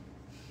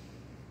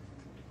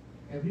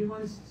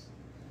 Everyone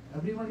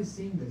is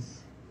seeing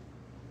this.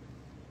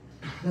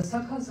 The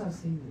Sakhas are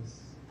seeing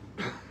this.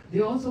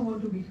 They also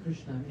want to meet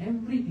Krishna. And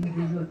every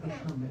individual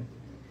Krishna met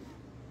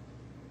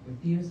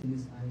with tears in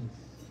his eyes.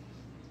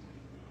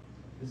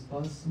 It's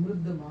called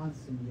Smriddhavan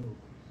Samyog.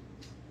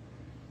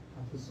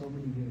 After so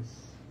many years.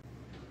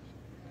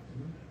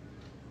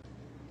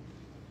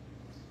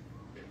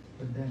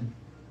 But then,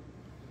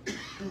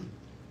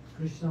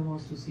 Krishna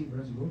wants to see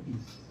Braj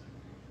Gopis.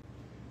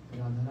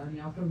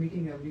 Radharani, after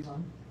meeting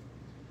everyone,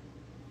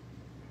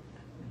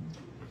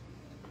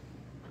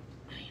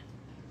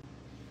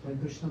 when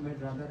Krishna met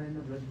Radharani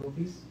and Braj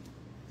Gopis,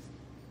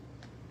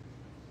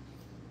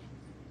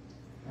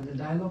 and the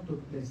dialogue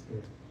took place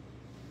there.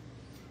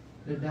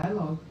 The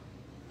dialogue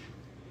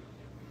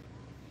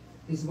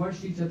is what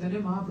Sri Chaitanya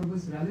Mahaprabhu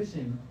is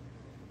relishing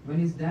when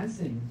he is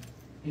dancing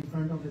in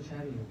front of the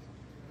chariot.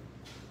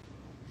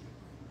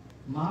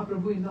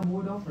 Mahaprabhu in the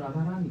mode of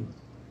Radharani.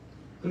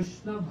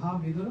 Krishna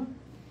Bhav Vidura,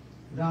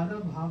 Radha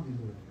Bhav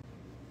Vidura.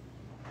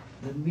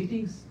 The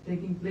meetings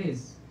taking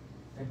place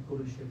at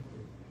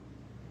Kurukshetra.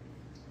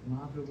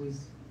 Mahaprabhu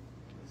is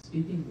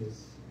speaking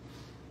this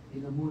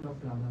in the mood of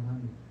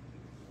Radharani.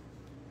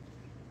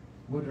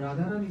 What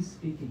Radharani is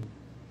speaking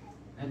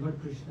and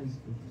what Krishna is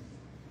speaking.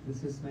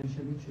 This is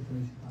mentioned in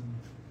Chaitanya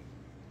Charitamrita.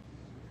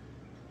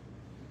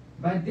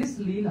 By this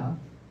Leela,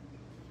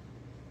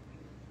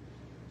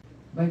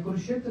 by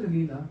Kurukshetra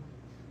Leela,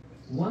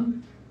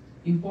 one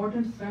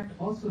important fact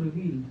also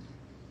revealed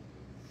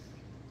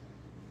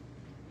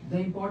the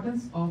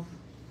importance of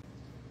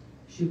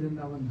Shri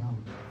Vrindavan Dham.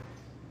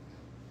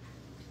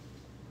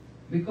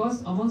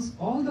 Because amongst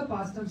all the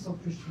pastimes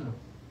of Krishna,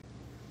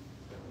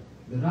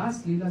 the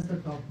Ras Leela is the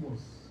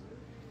topmost.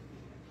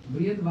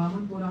 Brihad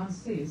Vaman Puran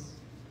says,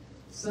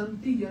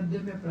 Santi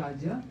Yadya me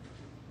Prajya,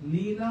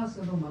 Leela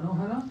Sado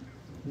Manohara,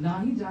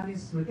 Nahi Jani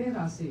Smrite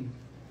Rase,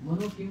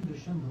 Mano Kim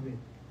Drishyam Bhave.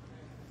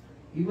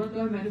 Even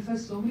though I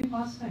manifest so many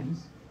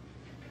pastimes,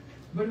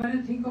 but when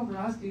I think of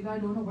Ras Leela, I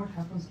don't know what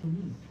happens to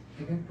me.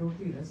 I get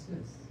totally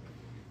restless.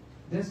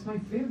 That's my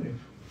favorite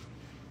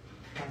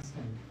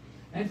pastime.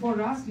 And for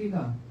Ras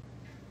Leela,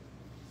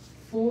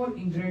 4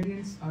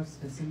 ingredients are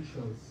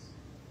essentials.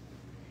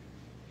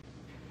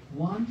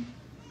 1,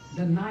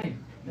 the Nayak,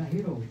 the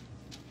hero.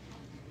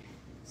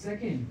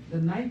 2nd, the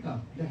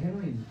Naika, the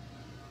heroine.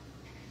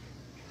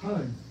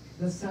 3rd,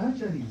 the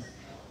Sahacharis,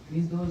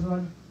 means those who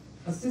are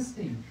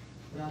assisting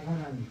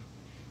Radharani.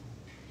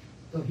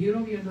 So hero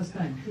we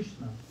understand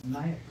Krishna,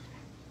 Nayak.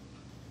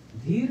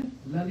 Dheer,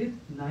 Lalit,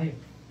 Nayak.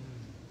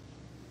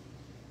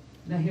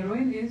 The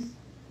heroine is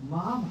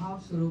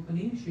Mahabhav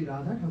Swarupani, Shri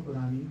Radha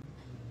Thakurani,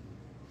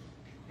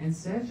 and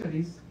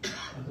Sahcharis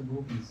are the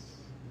gopis.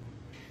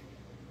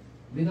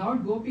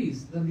 Without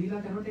gopis, the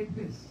Leela cannot take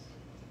place.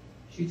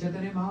 Shri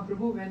Chaitanya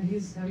Mahaprabhu, when he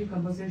is having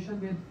conversation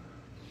with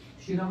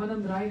Shri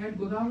Ramanand Rai at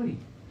Godavari,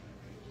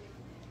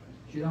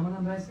 Shri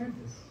Ramanand Rai said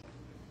this.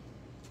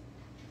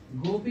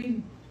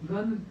 Gopi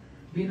gan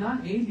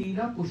bina e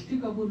Leela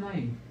pushti kabu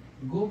nai,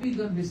 Gopi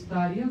gan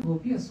vistarya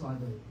gopi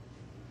aswadai.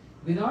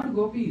 Without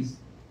gopis,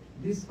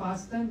 this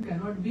pastime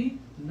cannot be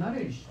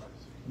nourished.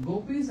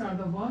 Gopis are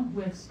the one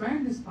who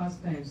expand these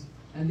pastimes,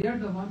 and they are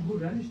the one who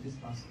relish these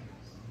pastimes.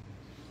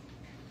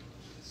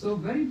 So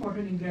very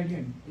important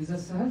ingredient is the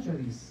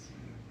Sahacharis,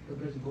 the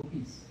Braj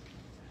gopis.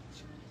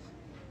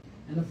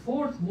 And the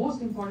fourth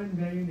most important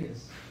ingredient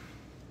is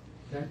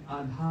that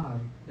Adhar,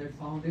 that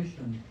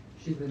foundation,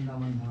 Shri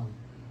Vrindavan Dham.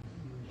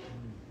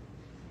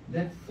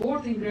 That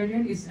fourth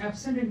ingredient is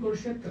absent in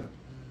Kurukshetra.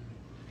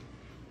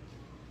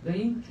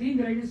 The three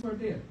ingredients were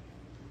there.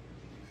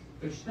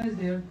 Krishna is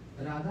there,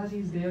 Radha ji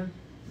is there,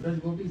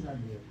 Braj gopis are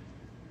there.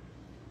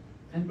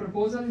 And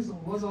proposal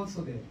was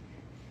also there.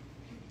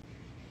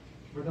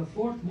 But the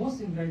fourth most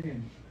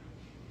ingredient,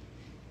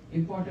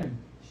 important,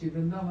 Shri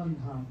Vrindavan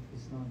Dham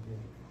is not there.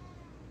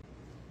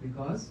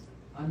 Because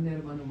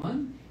Anir Manu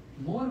Man,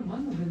 more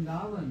Man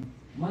Vrindavan,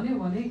 Mane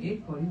Vane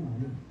Ek Kori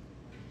Mane.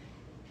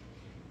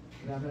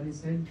 Radharani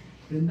said,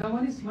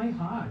 Vrindavan is my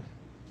heart.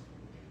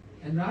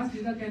 And Ras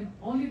Leela can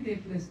only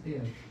take place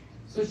there.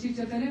 So Shri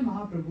Chaitanya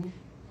Mahaprabhu,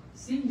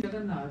 seeing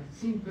Jagannath,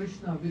 seeing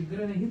Krishna,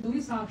 Vigraha Nahi, Tu hi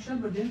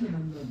Sakshat Brajendra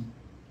Nandan.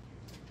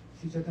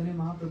 Shri Chaitanya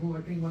Mahaprabhu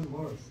uttering one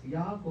verse,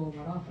 Ya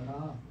Komara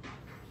Hara.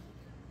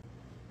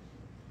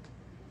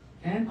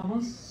 And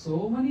among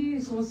so many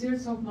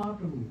associates of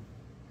Mahaprabhu,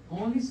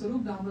 only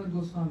Sarup Damodar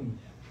Goswami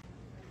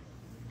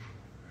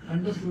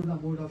understood the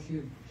mood of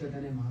Shri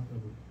Chaitanya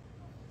Mahaprabhu.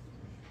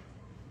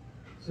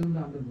 Sarup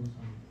Damodar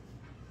Goswami.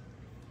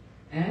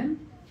 And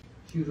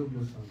Shri Rupa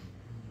Goswami.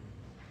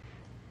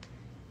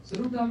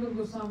 Sarup Damodar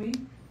Goswami,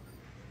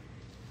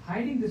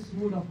 hiding this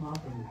mood of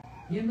Mahaprabhu,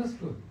 he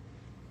understood.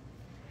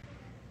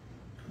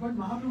 But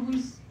Mahaprabhu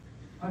is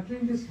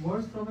uttering this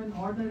verse from an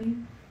ordinary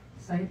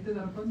Sahitya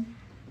Darpan.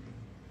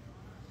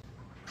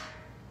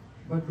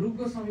 But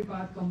Rupa Goswami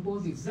Pad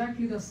composed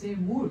exactly the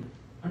same mood,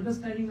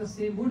 understanding the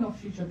same mood of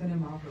Sri Chaitanya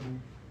Mahaprabhu.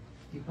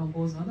 He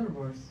composed another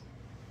verse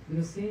with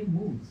the same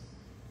moods.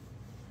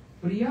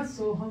 Priya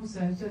soham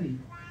sahachari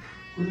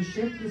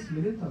Kurukshetra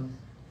smrita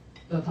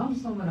tatham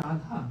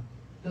samaradha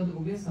tad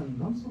ube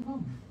sangam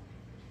sukham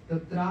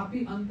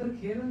tatrapi antar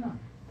kherana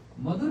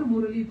Madhur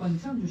Murali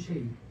Pancham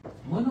Jushe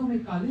Mano me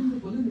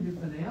Kalind Pulin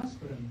Vipanaya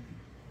Sparanti.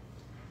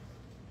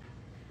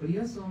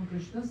 Priya Soham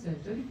Krishna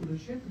Sahachari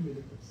Kurukshetra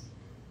Militas.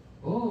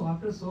 Oh,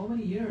 after so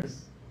many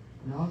years,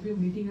 now we are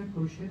meeting at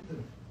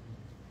Kurukshetra.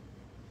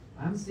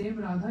 I am same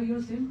Radha, you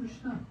are same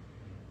Krishna.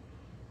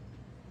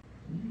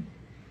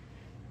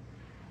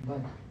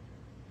 But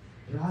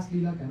Ras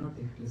Leela cannot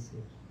take place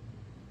here.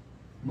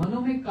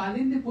 Mano me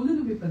Kalinde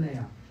Pulinu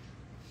Vipanaya.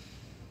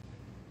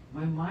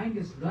 My mind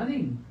is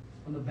running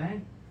on the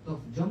bank of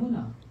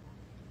Jamuna.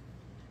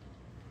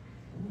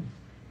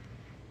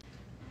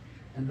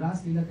 And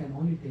Ras Leela can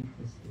only take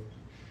place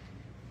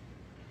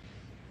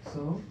here.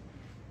 So,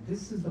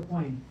 this is the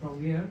point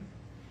from where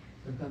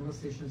the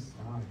conversation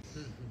starts.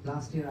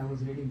 Last year I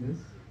was reading this,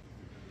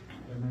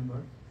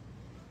 remember?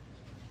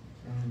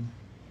 And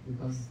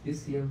because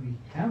this year we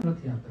have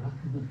Rath Yatra.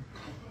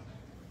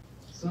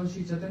 So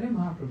Shri Chaitanya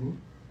Mahaprabhu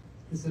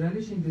is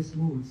relishing these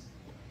moods.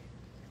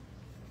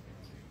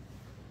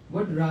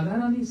 What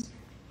Radharani is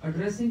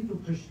addressing to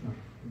Krishna,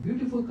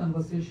 beautiful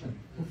conversation,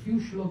 a few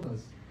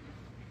shlokas.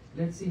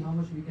 Let's see how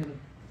much we can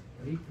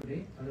read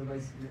today,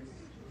 otherwise next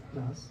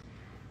class.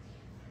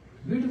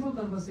 Beautiful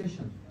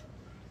conversation.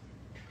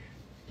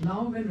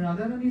 Now when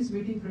Radharani is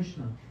meeting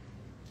Krishna,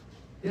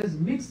 there's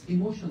mixed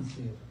emotions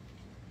here.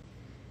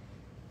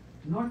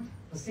 Not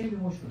the same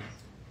emotions.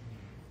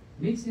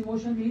 Mixed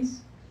emotion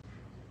means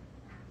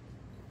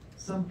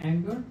some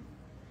anger,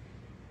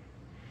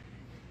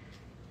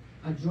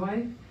 a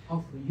joy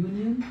of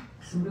union,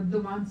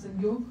 Smriddhavan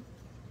Sangyog.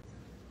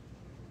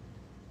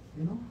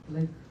 You know,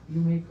 like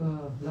you make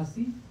a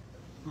lassi,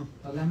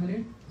 a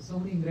lemonade, so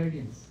many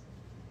ingredients.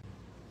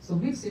 So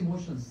mixed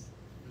emotions.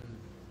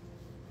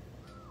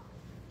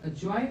 A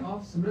joy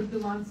of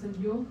Smriddhavan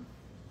Sangyog,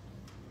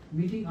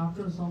 meeting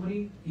after so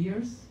many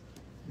years,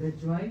 that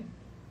joy,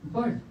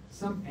 but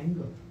some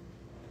anger.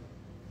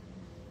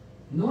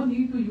 No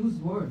need to use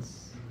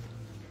words.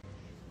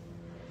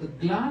 The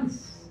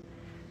glance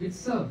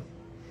itself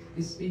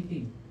is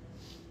speaking.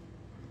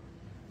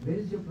 Where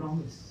is your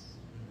promise?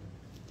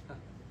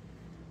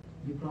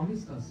 You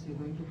promised us you're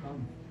going to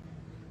come.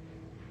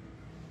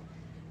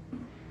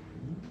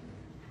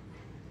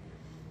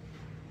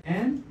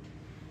 And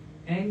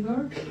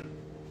anger,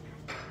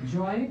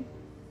 joy,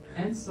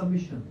 and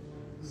submission,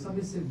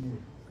 submissive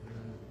mood.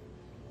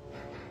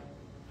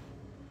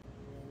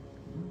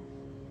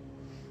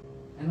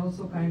 and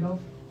also kind of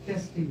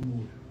testing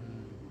mood.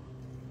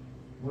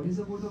 What is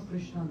the mood of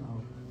Krishna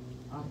now?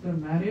 After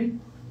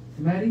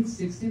marrying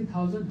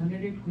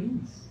 16,108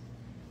 queens.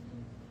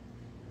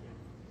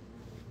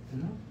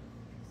 You know?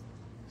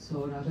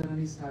 So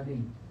Radharani is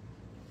starting.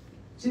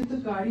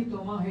 चित्तकारी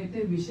तोमा है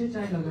ते विषय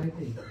चाय लगाए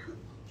थे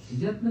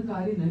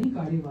यत्नकारी नहीं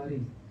काड़ी वारी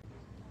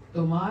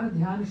तुम्हार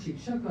ध्यान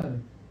शिक्षा कर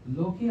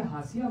लोके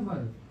हासिया भर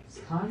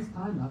स्थान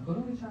स्थान न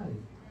करो विचारे.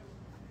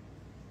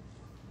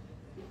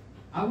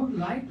 I would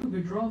like to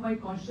withdraw my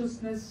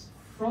consciousness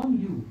from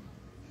you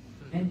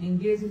and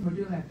engage in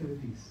material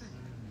activities.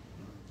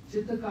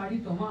 चित्तकारी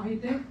तोमा है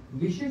ते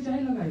विषय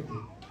चाय लगाए थे.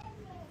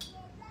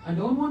 I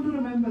don't want to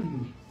remember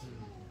you.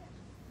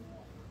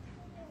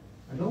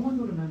 I don't want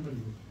to remember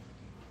you.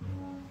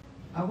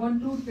 I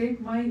want to take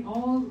my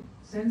all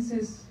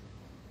senses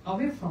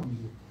away from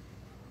you.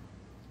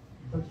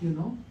 But you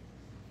know,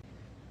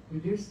 we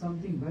did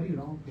something very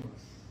wrong to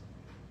us.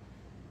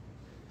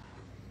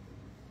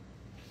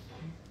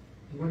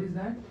 What is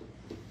that?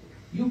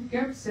 You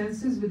kept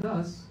senses with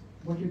us,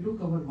 but you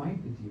took our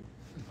mind with you.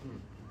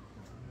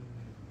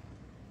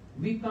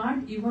 We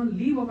can't even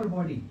leave our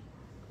body.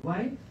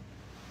 Why?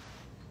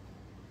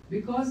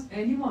 Because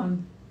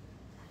anyone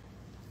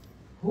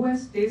who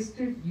has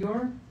tasted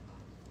your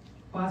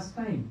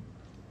pastime,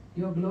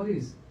 your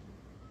glories,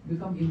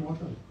 become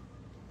immortal.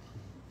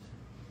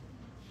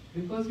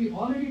 Because we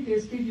already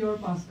tasted your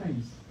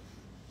pastimes.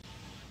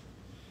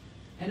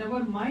 And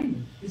our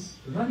mind is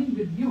running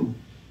with you.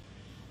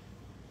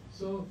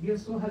 So we are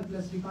so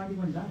helpless, we can't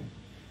even die.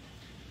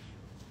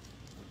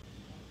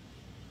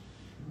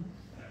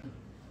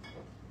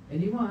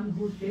 Anyone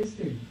who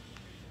tasted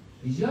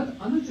Yad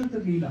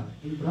Anuchata Leela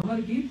in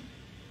Brahmar Geet,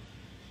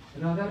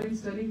 Radharani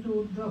is telling to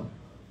Uddhav,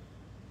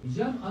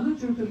 Yad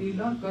Anuchata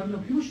Leela Karna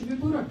Piyush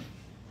Vipurat.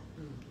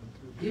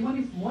 Even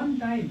if one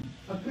time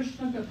a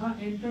Krishna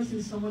Katha enters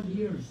in someone's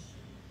ears,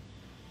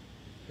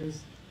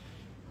 there's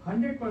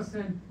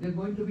 100% there's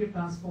going to be a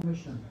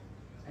transformation.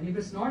 And if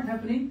it's not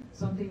happening,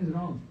 something is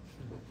wrong.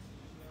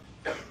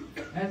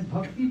 As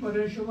Bhakti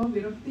Parashava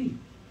Virakti.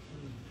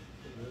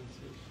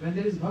 When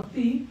there is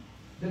Bhakti,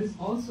 there is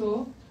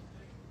also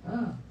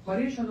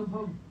Paresh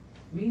Anubhav,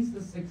 means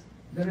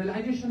the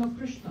realization of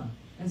Krishna.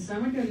 And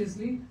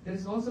simultaneously, there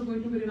is also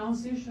going to be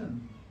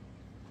renunciation.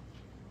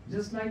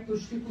 Just like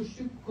Tushti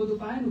Pushti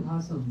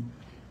Kodupayanubhasam.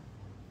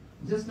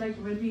 Just like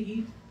when we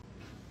eat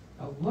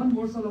one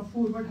morsel of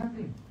food, what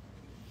happening?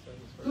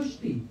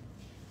 Tushti,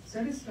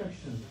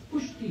 satisfaction.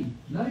 Pushti,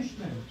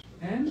 nourishment.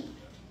 And?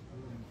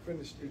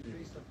 Finished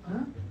eating.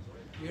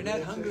 You're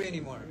not hungry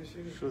anymore.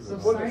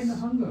 Subside the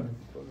hunger.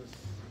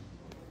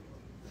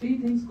 Three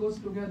things goes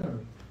together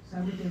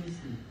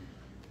simultaneously.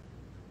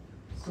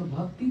 So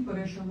Bhakti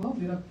Parashava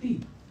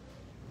Virakti.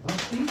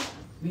 Bhakti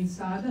means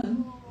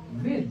sadhan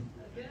with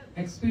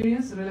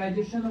experience,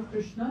 realization of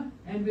Krishna,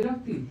 and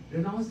Virakti,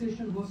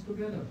 renunciation, goes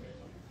together.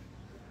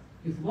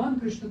 If one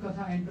Krishna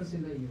Katha enters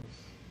in the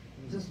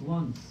ears, just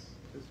once,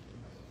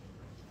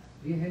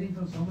 we are heading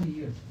for so many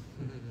years.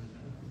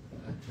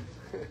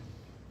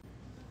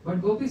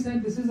 But Gopi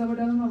said, this is our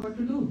dilemma, what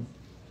to do?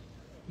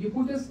 You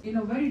put us in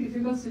a very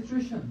difficult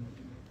situation.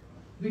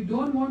 We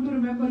don't want to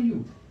remember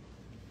you.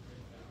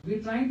 We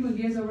are trying to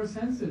engage our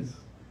senses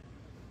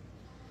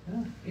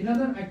in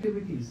other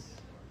activities.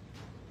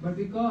 But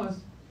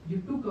because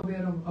you took away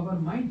our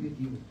mind with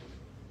you,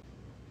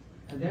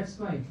 and that's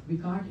why we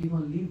can't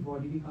even leave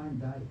body, we can't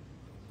die.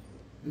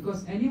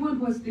 Because anyone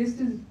who has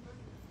tasted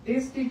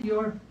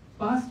your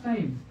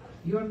pastime,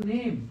 your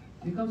name,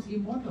 becomes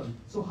immortal.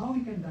 So how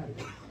we can die?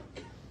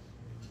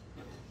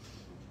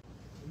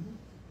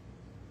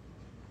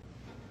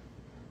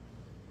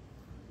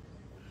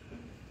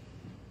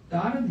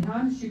 तार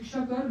ध्यान शिक्षा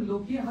कर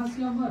लोके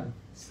हास्य अमर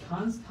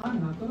स्थान स्थान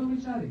ना करो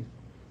विचारे.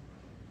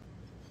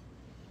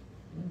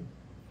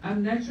 I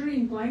am naturally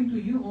inclined to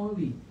you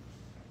only.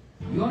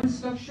 Your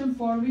instruction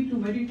for me to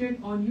meditate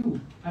on you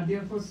are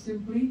therefore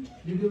simply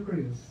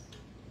ludicrous.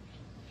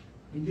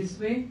 In this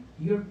way,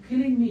 you are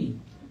killing me.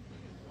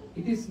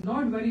 It is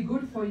not very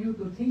good for you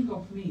to think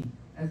of me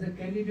as a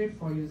candidate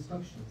for your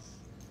instructions.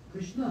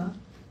 Krishna,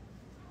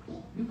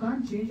 you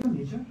can't change your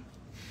nature.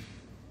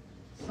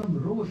 Some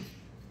rosh.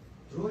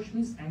 Rosh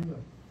means anger.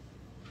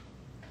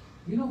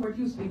 You know what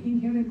you're speaking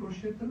here in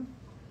Kurukshetra?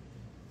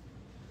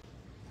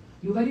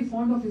 You're very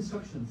fond of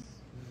instructions.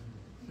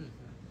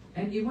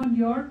 And even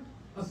your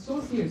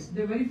associates,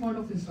 they're very fond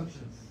of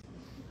instructions.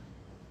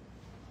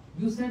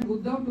 You sent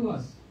Uddhav to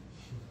us.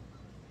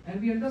 And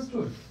we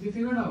understood, we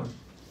figured out,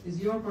 is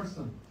your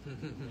person.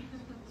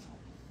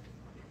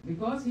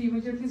 Because he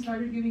immediately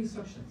started giving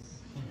instructions.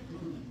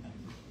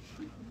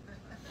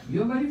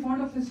 You're very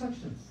fond of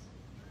instructions.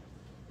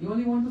 You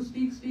only want to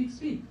speak, speak,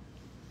 speak.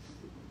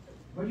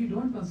 But you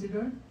don't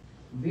consider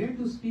where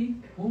to speak,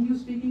 whom you're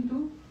speaking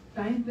to,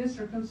 time, place,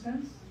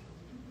 circumstance.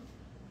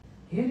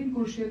 Here in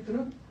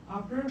Kurukshetra,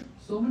 after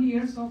so many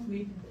years of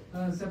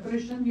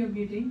separation, we are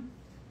meeting,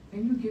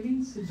 and you're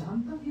giving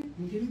Siddhanta here,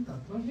 you're giving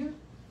Tattva here.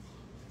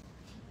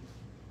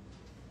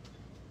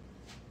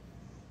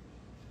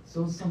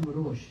 So some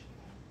rosh,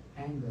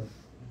 anger.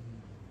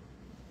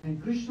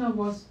 And Krishna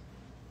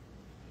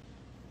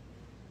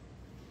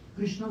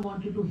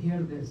wanted to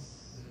hear this.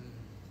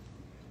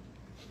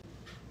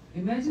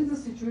 Imagine the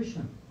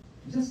situation.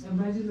 Just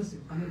imagine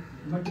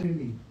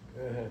materially.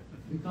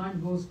 We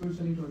can't go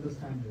spiritually to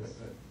understand this.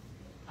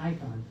 I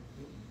can't.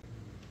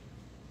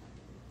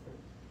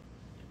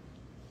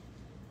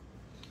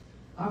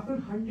 After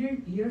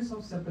 100 years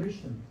of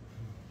separation,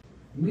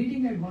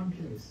 meeting at one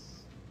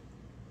place,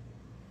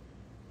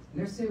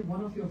 let's say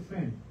one of your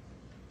friends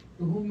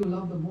to whom you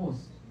love the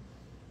most,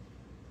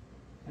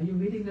 and you're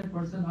meeting that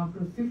person after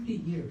 50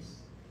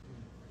 years,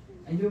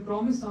 and you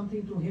promise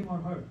something to him or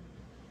her,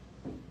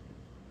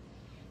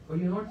 but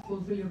you not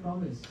fulfill your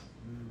promise.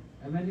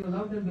 And when you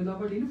love them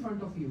beloved in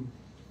front of you,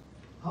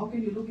 how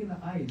can you look in the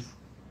eyes?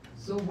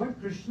 So what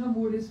Krishna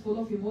mood is full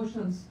of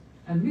emotions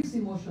and mixed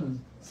emotions,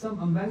 some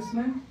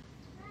embarrassment,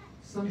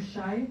 some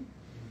shy.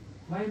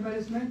 Why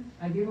embarrassment?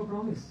 I gave a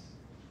promise.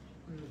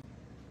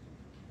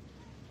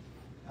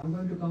 I'm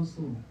going to come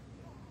soon.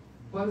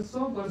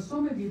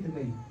 परसों में बीत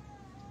गई.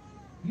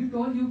 You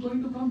told you're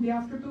going to come day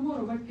after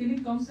tomorrow, but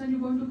killing comes and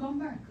you're going to come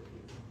back.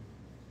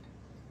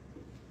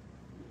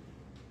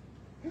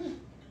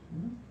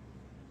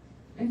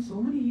 And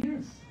so many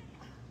years.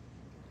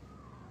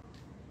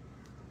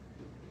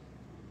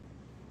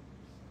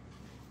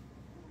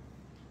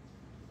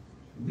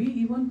 We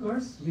even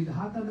curse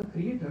Vidhata, the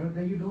creator,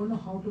 that you don't know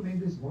how to make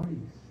these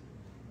bodies.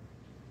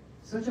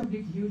 Such a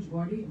big, huge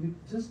body with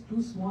just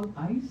two small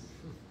eyes.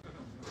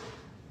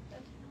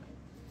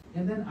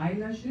 And then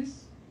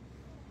eyelashes.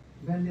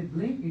 When they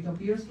blink, it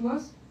appears to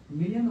us,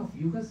 millions of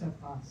yugas have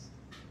passed.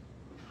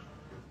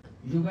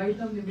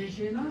 Yugaitam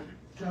nimeshena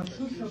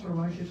chakshusha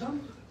pravashitam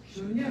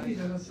shunyati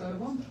jagat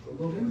sarvam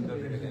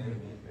govinda.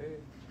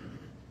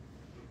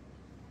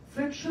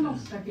 Fraction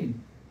of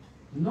second,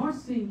 not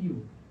seeing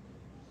you.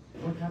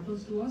 What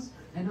happens to us?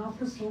 And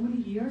after so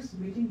many years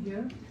meeting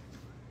here,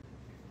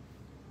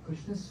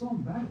 Krishna is so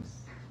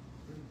embarrassed.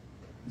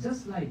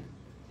 Just like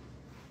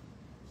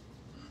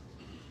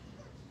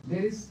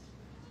there is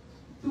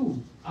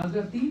two,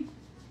 Agati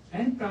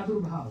and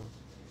Pradurbhav.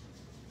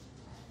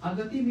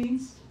 Agati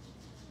means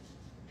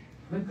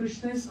when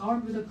Krishna is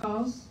out with the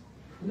cows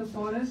in the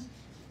forest,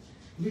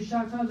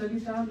 Vishakha,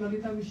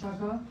 Lalita,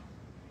 Vishakha,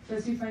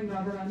 specifying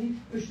Radharani,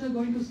 Krishna is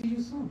going to see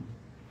you soon.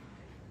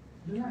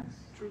 Relax.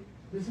 True.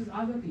 This is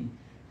Agati.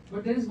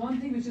 But there is one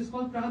thing which is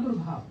called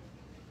Pradurbhav.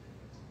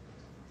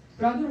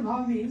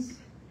 Pradurbhav means,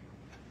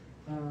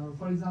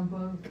 for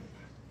example,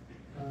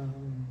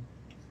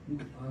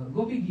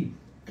 Gopi Geet.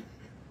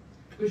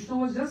 Krishna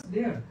was just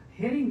there,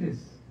 hearing this.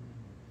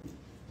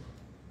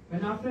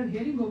 When after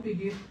hearing Gopi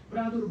Geet,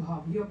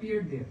 Pradurbhav, he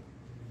appeared there.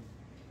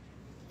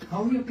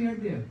 How he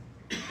appeared there?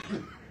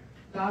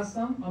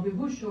 Tasam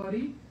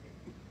Abhibhushwari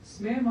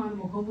Smeman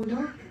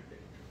Mukhamuja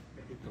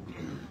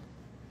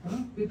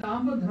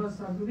Pitamba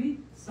Dhrasagvi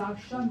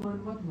Sakshan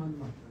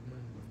Manmat.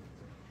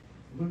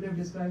 Gurudev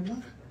described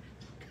that?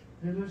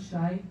 Little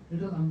shy,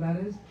 little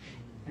embarrassed,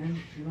 and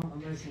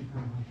embarrassing.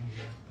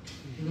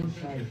 Little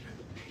shy.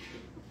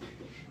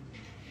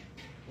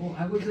 Oh,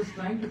 I was just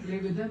trying to play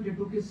with them. They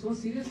took it so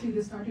seriously,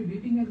 they started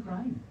weeping and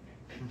crying.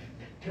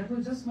 That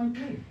was just my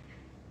play.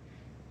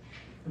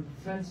 I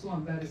felt so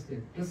embarrassed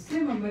there. The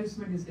same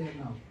embarrassment is there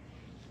now.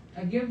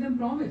 I gave them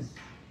promise.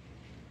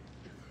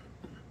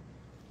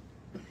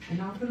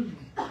 And after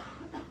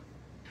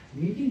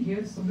meeting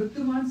here,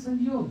 Samrityaman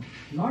Sanjog,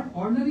 not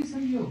ordinary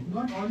Sanjog,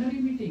 not ordinary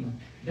meeting.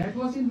 That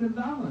was in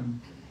Vrindavan.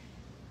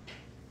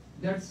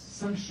 That's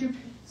Sankshipt,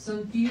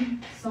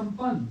 Sankir,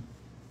 Sampan.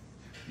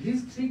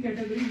 These three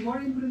categories were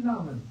in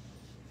Vrindavan.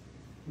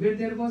 Where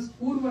there was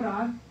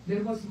Purvarag,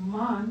 there was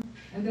Man,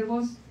 and there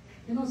was,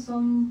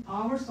 some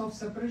hours of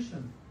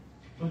separation.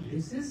 But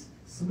this is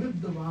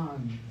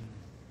Smridhavan.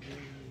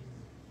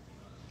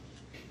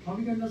 How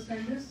we can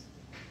understand this?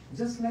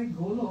 Just like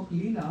Golok,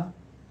 Leela,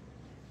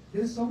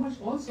 there is so much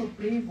also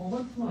prem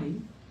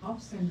overflowing,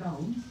 ups and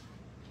downs,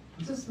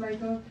 just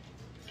like a,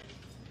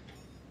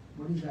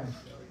 what is that?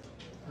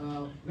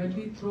 When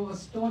we throw a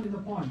stone in the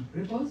pond,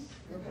 ripples?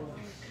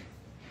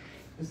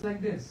 It's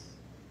like this.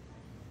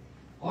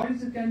 Or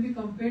it can be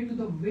compared to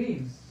the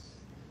waves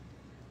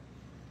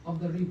of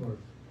the river.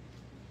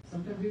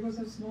 Sometimes rivers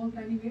have small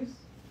tiny waves.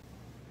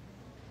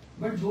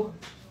 But Bhom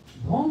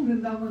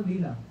Vrindavan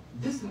Leela,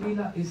 this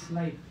Leela is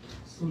like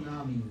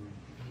tsunami.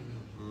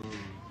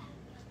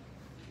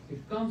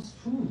 It comes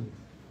through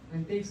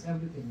and takes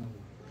everything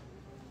away.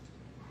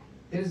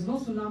 There is no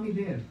tsunami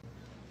there.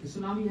 The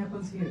tsunami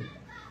happens here.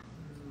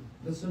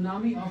 The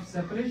tsunami of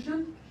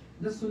separation,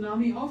 the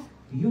tsunami of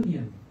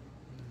union.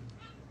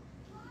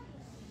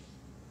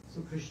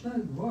 So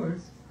Krishna's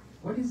words,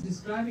 what he's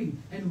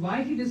describing, and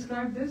why he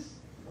described this?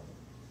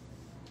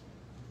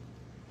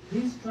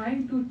 He's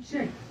trying to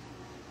check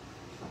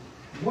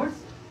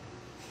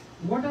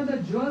what are the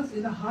jewels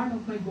in the heart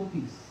of my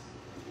gopis.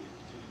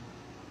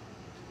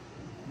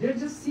 They're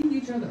just seeing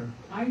each other,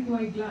 eye to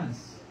eye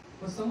glance.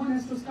 But someone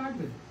has to start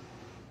with.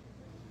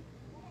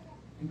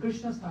 And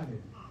Krishna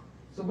started.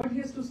 So what he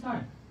has to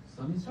start?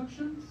 Some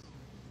instructions.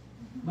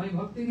 My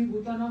bhakti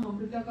bhutanam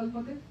amrita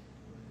kalpate.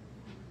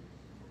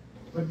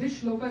 But this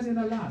shloka is in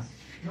the last,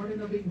 not in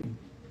the beginning.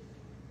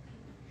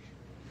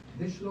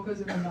 This shloka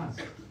is in the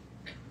last.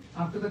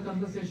 After the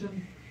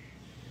conversation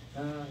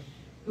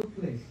took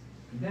place.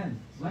 Then,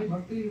 my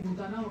bhakti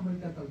bhutanam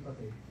amrita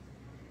kalpate.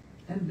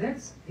 And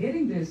that's,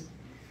 hearing this,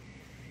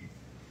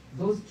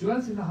 those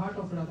jewels in the heart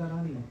of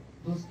Radharani,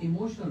 those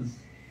emotions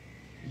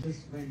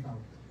just went out.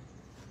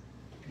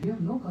 We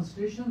have no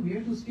concentration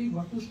where to speak,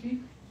 what to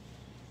speak.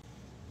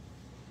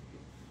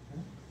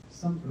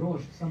 Some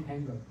rosh, some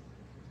anger.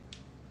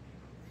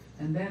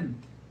 And then,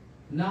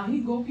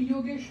 Nahi Gopi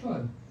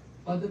Yogeshwar,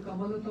 Pad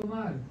Kamala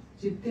Tomar,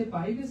 Chitte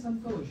Paive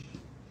Santosh,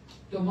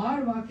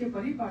 Tomar Vakya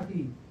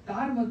Paripati,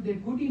 Tar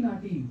Madde Kuti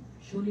Nati,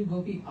 Shuni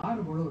Gopi Ar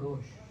Bodo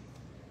Rosh.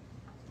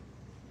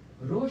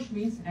 Rosh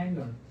means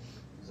anger.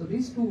 So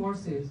these two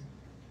verses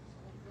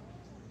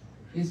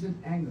is with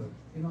anger.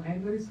 You know,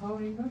 anger is how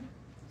anger?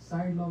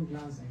 Sidelong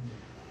glance anger.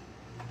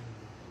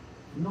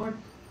 Not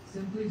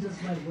simply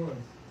just by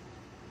words.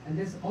 And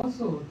there's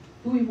also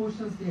two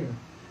emotions there.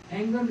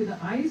 Anger with the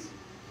eyes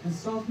and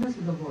softness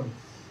with the words.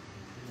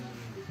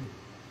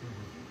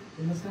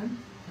 You understand?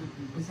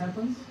 This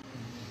happens?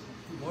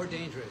 More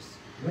dangerous.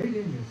 Very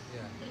dangerous.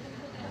 Yeah.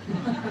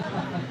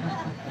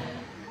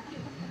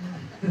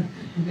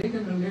 They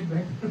can relate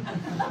better.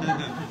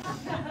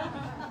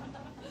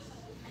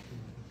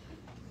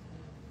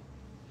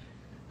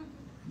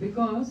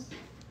 Because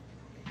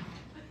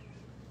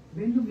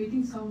when you're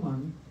meeting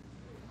someone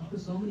after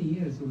so many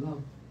years you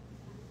love,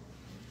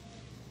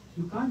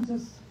 you can't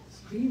just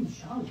scream,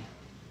 shout.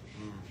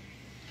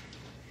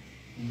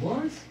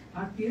 Words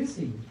are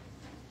piercing,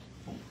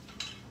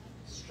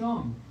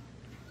 strong,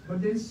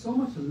 but there is so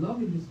much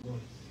love in these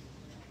words.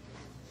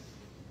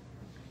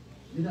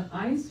 With the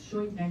eyes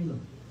showing anger.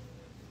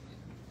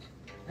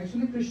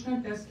 Actually,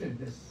 Krishna tested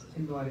this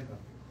in Dwarika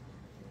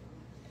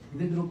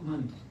with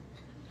Rukmani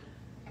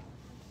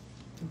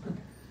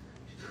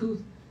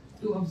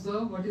to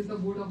observe what is the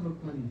mood of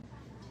Rukmani,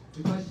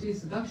 because she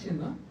is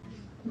Dakshina,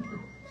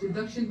 she is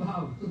Dakshin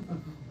Bhav.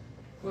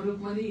 For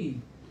Rukmani,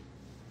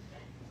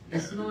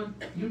 it's not,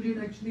 you did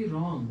actually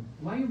wrong.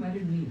 Why you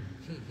married me?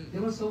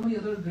 There were so many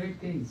other great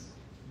things.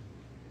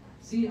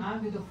 See, I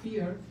am with the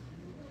fear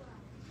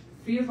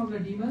from the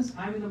demons.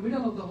 I am in the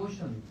middle of the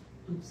ocean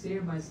to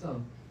save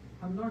myself.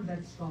 I'm not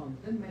that strong.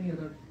 And many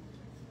other.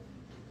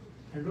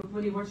 And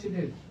Rukmani, what she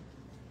did?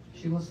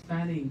 She was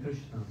fanning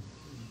Krishna.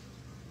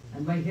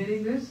 And by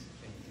hearing this,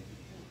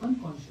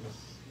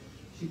 unconscious,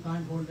 she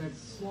can't hold that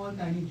small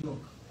tiny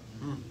joke.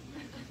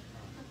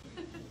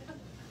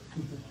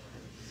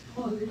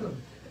 Small little.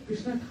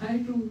 Krishna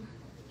tried to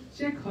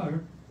check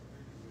her,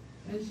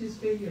 and she's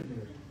failure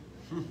there.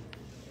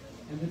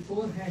 And with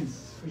 4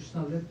 hands,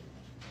 Krishna left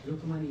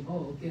Rukmani.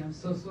 Oh, okay, I'm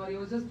so sorry, I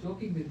was just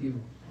joking with you.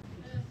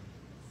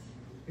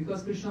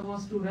 Because Krishna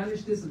wants to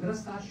relish this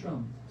Grast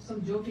ashram,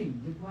 some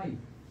joking with wife.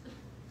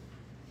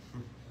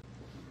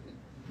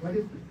 But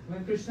if,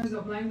 when Krishna is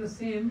applying the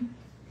same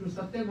to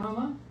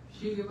Satyabhama,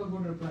 she gave a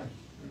good reply.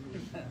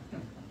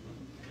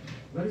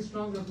 Very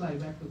strong reply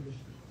back to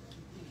Krishna.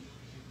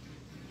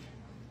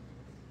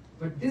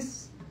 But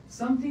this,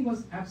 something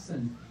was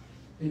absent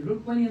in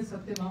Rukmani and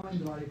Satyabhama in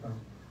Dwarika,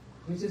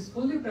 which is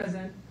fully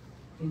present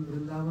in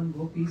Vrindavan,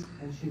 Gopis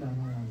and Shri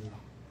Radharani.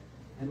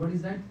 And what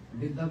is that?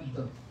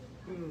 Vidagdha.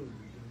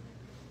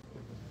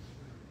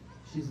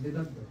 She's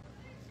Vidagdha.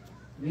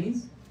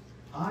 Means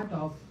art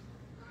of,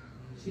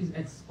 she's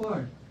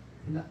expert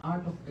in the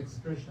art of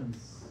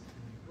expressions.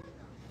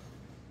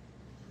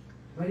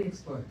 Very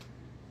expert.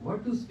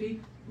 What to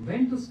speak,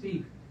 when to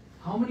speak,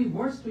 how many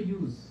words to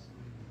use,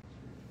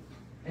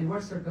 and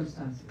what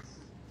circumstances.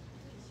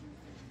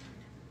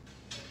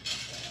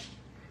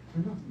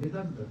 You know,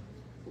 Vidagdha.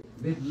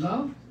 With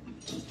love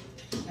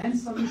and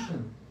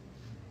submission.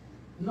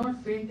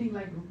 Not fainting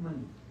like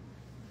Rukmani.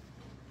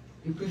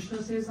 If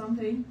Krishna says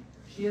something,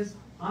 she has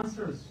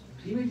answers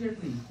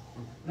immediately,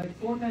 like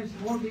 4 times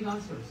more big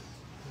answers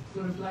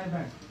to reply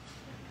back.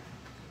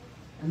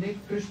 And then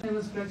Krishna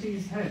was scratching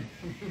his head.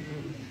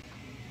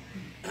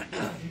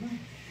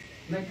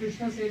 Like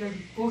Krishna said, like,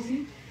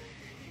 Kosi,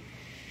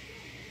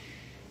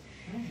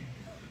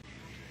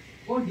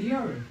 oh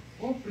dear,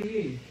 oh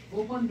pray,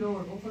 open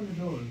door, open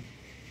the door.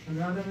 And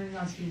Radharani is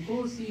asking,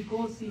 Kosi,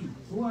 Kosi,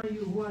 who are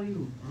you, who are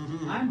you?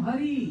 I'm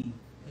Hari.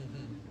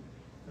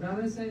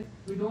 Radharani said,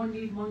 we don't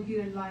need monkey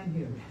and lion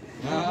here.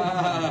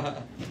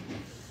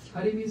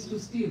 Hari means to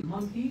steal,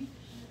 monkey,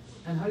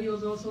 and Hari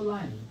was also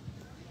lion.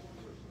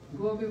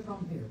 Go away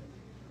from here.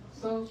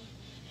 So,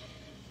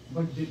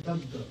 but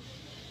Vidagdha,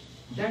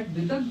 that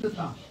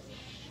Vidagdhata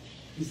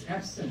is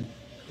absent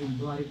in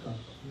Dwarika.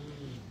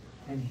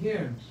 And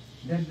here,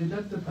 that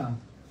Vidagdhata,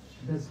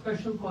 the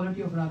special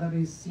quality of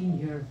Radharani is seen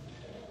here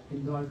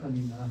in Dwarka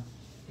Leela,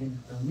 in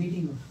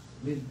meeting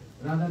with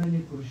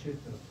Radharani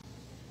Kurukshetra.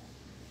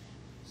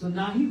 So,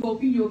 Nahi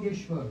Gopi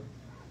Yogeshwar,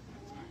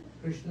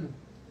 Krishna,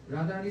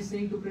 Radharani is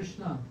saying to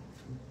Krishna,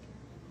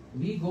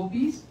 we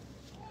gopis,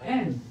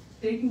 and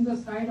taking the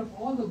side of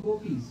all the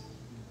gopis,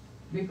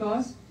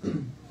 because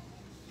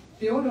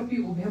त्योरपि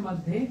उभय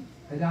मध्ये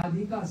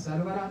Radhika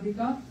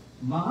सर्वराधिका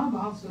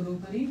महाभाव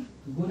स्वरूपनी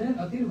गुणेर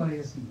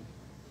अतिर्वयसी.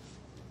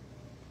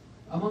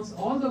 Amongst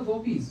all the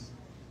gopis,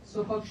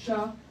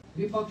 Swapaksha,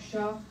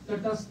 Vipaksha,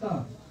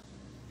 Tatastha,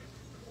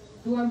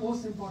 two are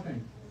most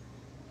important.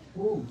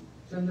 Who?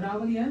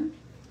 Chandravali and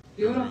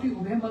Tyorapi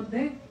Ubhe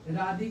Madhe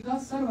Radhika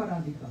Sarva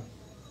Radhika.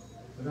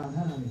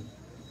 Radharani.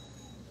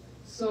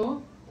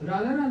 So,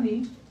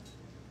 Radharani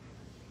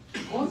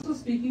also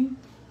speaking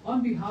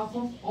on behalf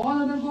of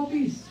all other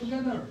gopis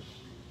together.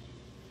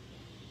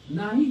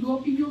 Nahi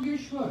Gopi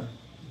Yogeshwar.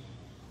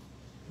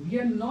 We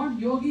are not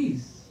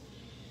yogis.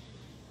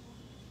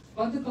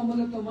 Pad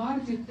Kamala Tomar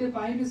Chitte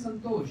Paive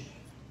Santosh.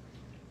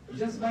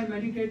 Just by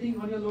meditating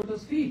on your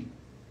lotus feet,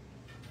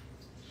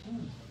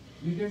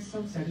 we get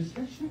some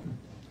satisfaction.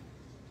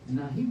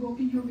 Nahi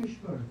Gopi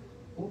Yogeshwar.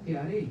 Oh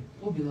Pyare,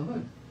 oh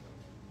beloved.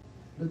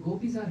 The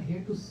gopis are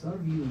here to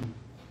serve you.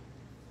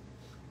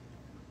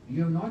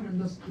 You have not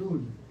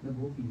understood the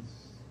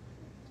gopis.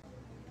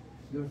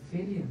 Your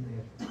failure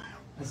there.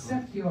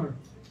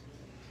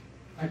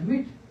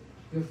 Admit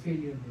your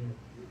failure there.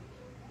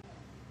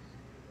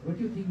 What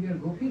do you think we are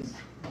gopis?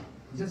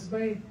 Just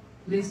by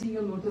placing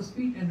your lotus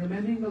feet and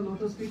remembering the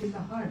lotus feet in the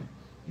heart,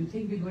 you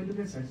think we're going to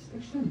get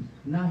satisfaction?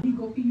 Nahi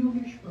Gopi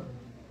Yogeshwar.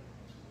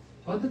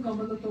 Pad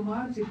Kamala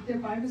Tomar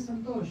Chitte Paive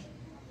Santosh.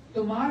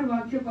 Tomar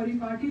Vakya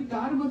Paripati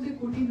Tarvate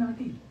Koti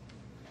Nati.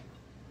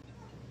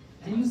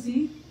 And you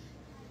see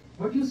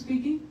what you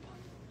speaking?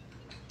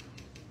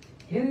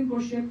 Here in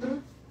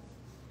Kurukshetra,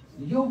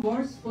 your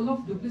words full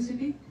of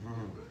duplicity.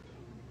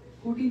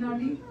 Koti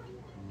Nati.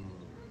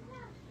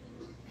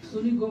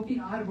 Suni Gopi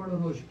are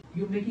Badarosh.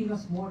 You're making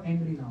us more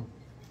angry now.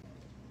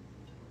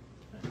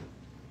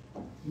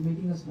 You're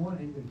making us more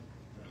angry.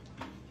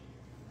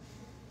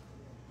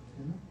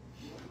 You know?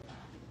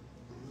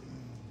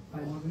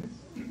 5 more minutes?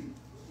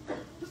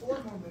 4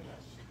 more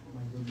minutes. Oh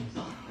my goodness.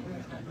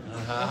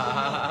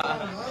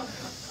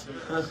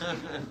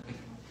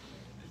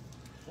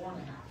 Four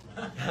and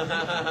a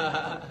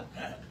half.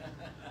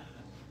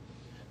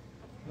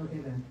 Okay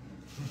then.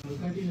 We'll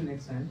continue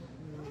next time.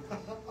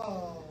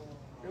 Oh.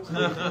 It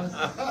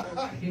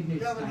You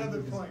needs have time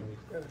another to point.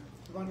 describe.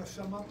 You want to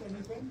sum up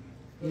anything?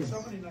 There's Yes.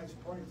 so many nice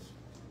points.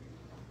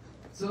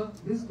 So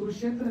this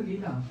Kurukshetra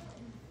Leela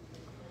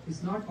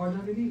is not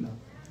ordinary Leela.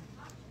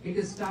 It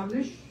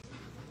established,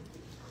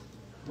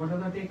 what are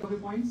the takeaway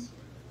points?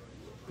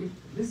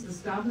 This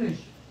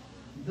established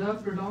the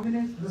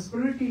predominance, the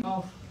spirituality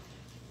of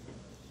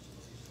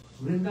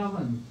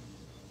Vrindavan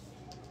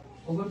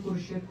over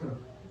Kurukshetra,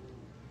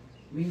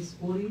 means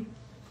Puri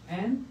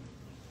and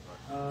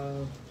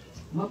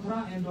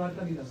Mathura and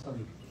Dwarka Leela,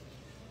 sorry.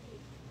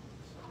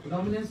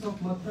 Predominance of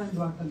Mathura and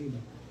Dwarka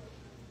Leela.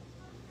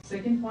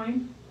 Second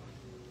point,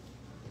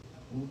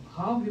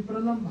 how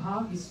Vipralam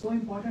Bhav is so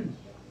important.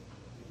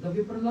 The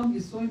Vipralam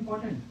is so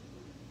important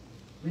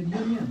with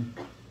union.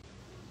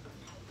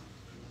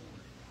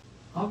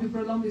 How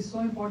Vipralam is so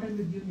important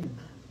with union.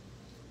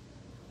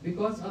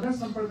 Because other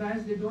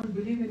sampradayas, they don't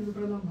believe in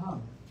Vipralam Bhav.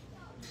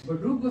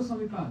 But Rupa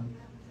Goswami Pad,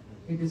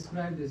 he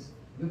described this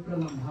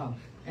Vipralam Bhav.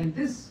 And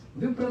this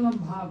Vipralam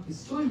Bhav is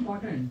so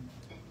important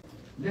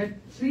that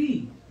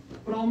 3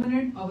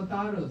 prominent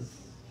avatars,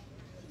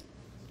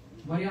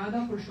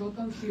 Maryada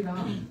Purushottam Sri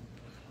Ram,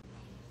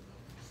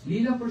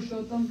 Leela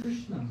Purushottam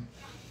Krishna,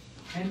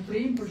 and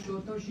Prem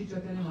Purushottam Sri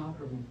Chaitanya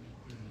Mahaprabhu.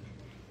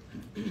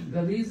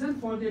 The reason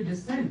for their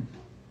descent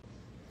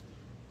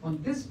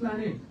on this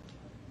planet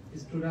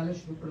is to relish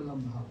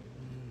Vipralam Bhav,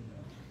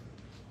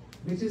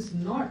 which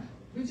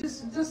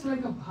is just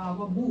like a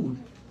bhava mood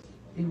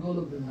in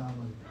Golok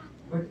Vrindavan.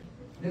 But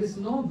there is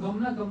no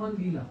Gamna Gaman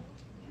Leela.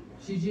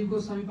 Shri Jiva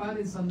Goswami Pad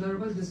in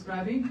Sandarbhas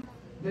describing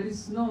there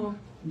is no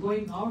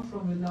going out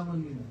from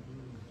Vrindavan Leela.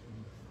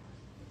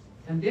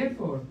 And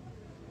therefore,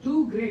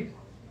 2 great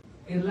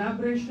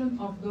elaboration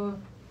of the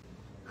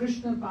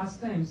Krishna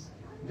pastimes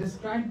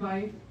described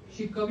by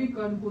Shri Kavi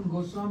Karnpur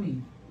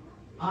Goswami,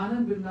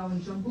 Anand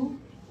Vrindavan Champu,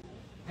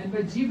 and by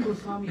Jiva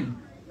Goswami,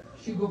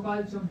 Shri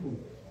Gopal Champu.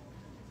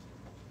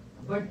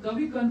 But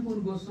Kavi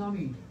Karnpur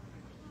Goswami,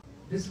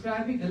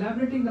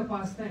 elaborating the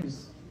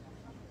pastimes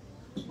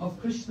of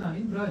Krishna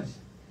in Braj,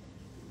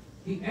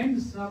 he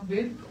ends up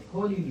with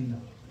Holy Leela.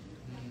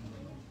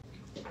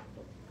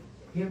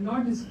 He have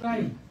not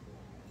described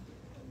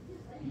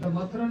the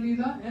Mathura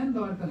Leela and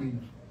Dwarka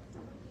Leela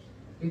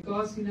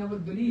because he never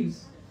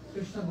believes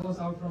Krishna goes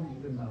out from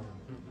Vrindavan,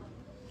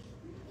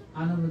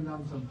 Anand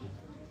Vrindavan Champu.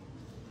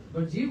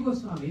 But Jiva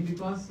Goswami,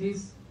 because he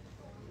is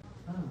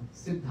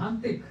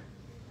Siddhantik,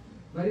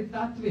 very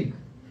Tattvik,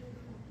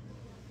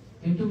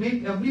 and to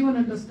make everyone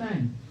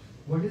understand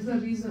what is the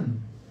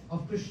reason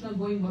of Krishna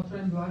going Mathura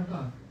and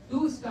Dwarka,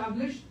 to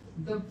establish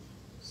the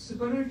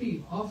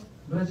superiority of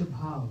Braj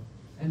Bhav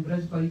and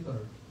Braj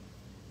Parikar.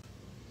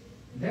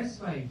 That's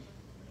why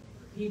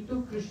he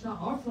took Krishna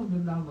out from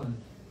Vrindavan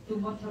to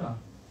Mathura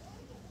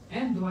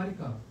and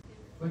Dwarka,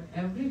 but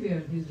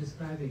everywhere he is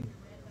describing,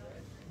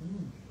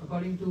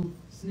 according to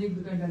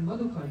Snigdhakand and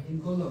Madhukar in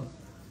Golok,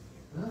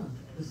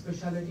 the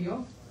speciality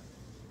of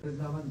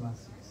Vrindavan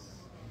Vasis.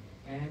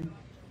 and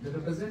the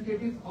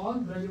representative of all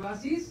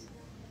Brajvasis.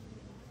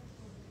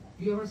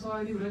 You ever saw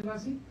any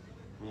Brajvasi?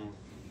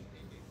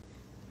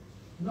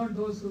 Not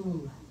those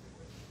who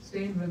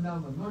stay in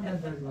Vrindavan, not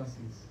that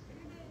Brajvasis.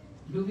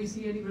 Do we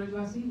see any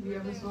Brajvasi? We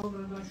ever saw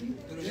Brajvasi?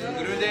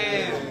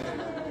 Gurudev.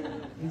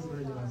 He is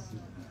Brajvasi.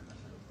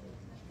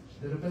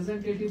 The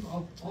representative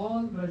of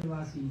all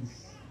Brajvasis.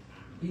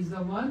 He is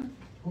the one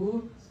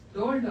who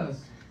told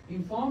us,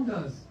 informed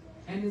us,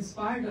 and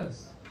inspired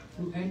us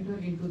to enter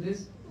into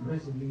this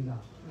Braj Leela.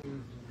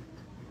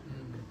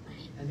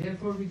 And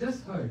therefore we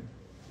just heard,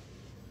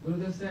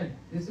 Gurudev said,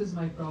 this is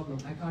my problem,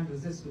 I can't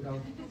resist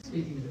without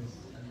speaking this.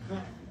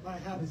 I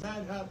have a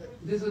bad habit.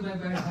 This is my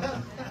bad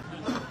habit.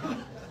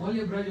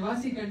 Only a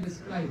Brajvasi can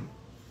describe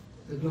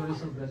the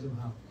glories of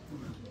Brajabhav.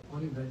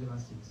 Only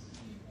Brajvasis.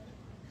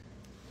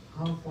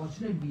 How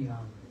fortunate we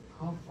are.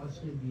 How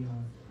fortunate we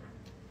are.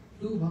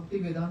 Two Bhakti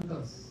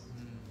Vedantas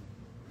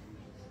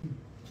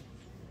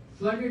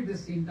flooded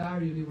this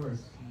entire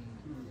universe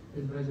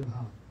with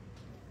Brajabhav.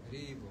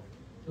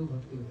 Two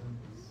Bhakti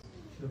Vedantas.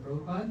 Srila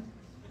Prabhupada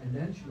and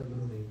then Srila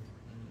Gurudev.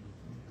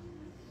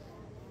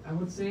 I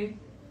would say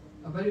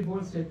a very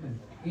bold statement.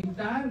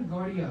 Entire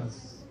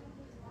Gaudiyas,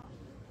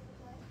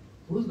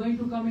 who's going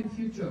to come in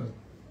future,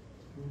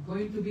 is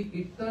going to be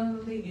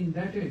eternally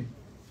indebted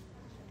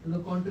to the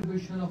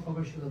contribution of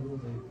our Srila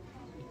Gurudev.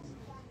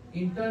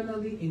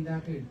 Internally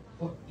indebted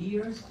for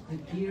years and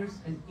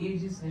years and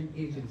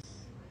ages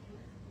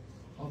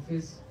of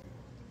his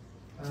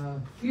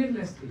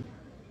fearlessly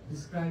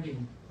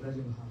describing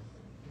Brajabhav.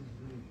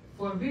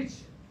 For which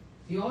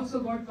he also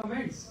got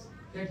comments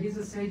that he is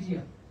a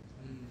Sajiya.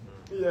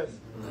 Yes.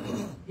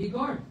 He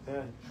got.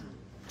 Yeah.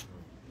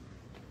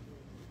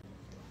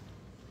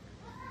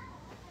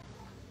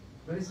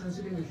 Very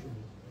sensitive issue.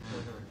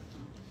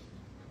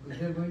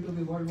 There is going to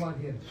be world war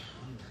here.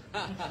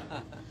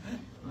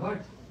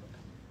 But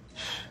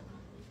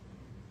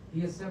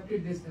he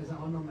accepted this as an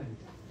ornament.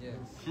 Yes.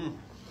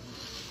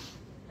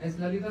 As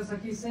Lalita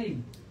Sakhi is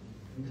saying,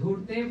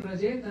 Dhurte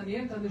Braje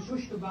Tanye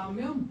Tanushushta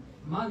Bhamyam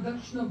Ma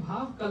Dakshna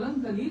Bhav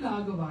Kalankani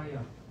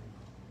Ragavaya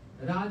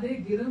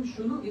Radhe Giram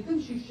Shunu Itam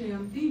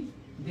Shishyayanti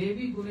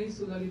Devi Gunai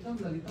Sulalitam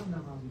Lalitam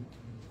Namami.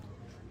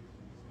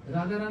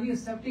 Radharani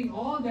accepting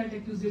all that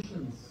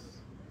accusations,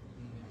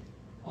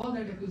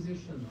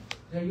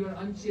 that you are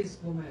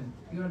unchaste woman,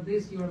 you are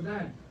this, you are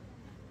that,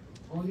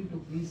 only to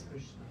please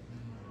Krishna.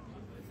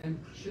 And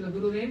Srila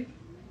Gurudev,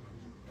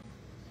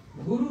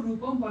 Guru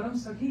Rupam Param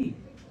Sakhi,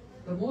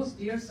 the most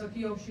dear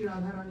Sakhi of Shri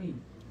Radharani,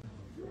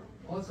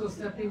 also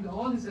accepting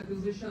all his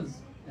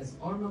accusations as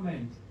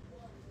ornament,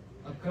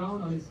 a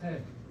crown on his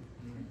head.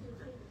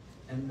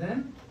 And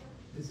then,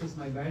 this is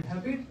my bad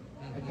habit,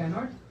 I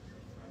cannot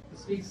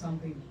speak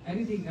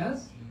anything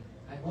else,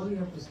 I only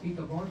have to speak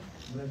about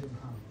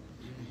Brajabhav.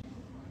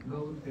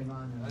 Gaur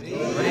Premana.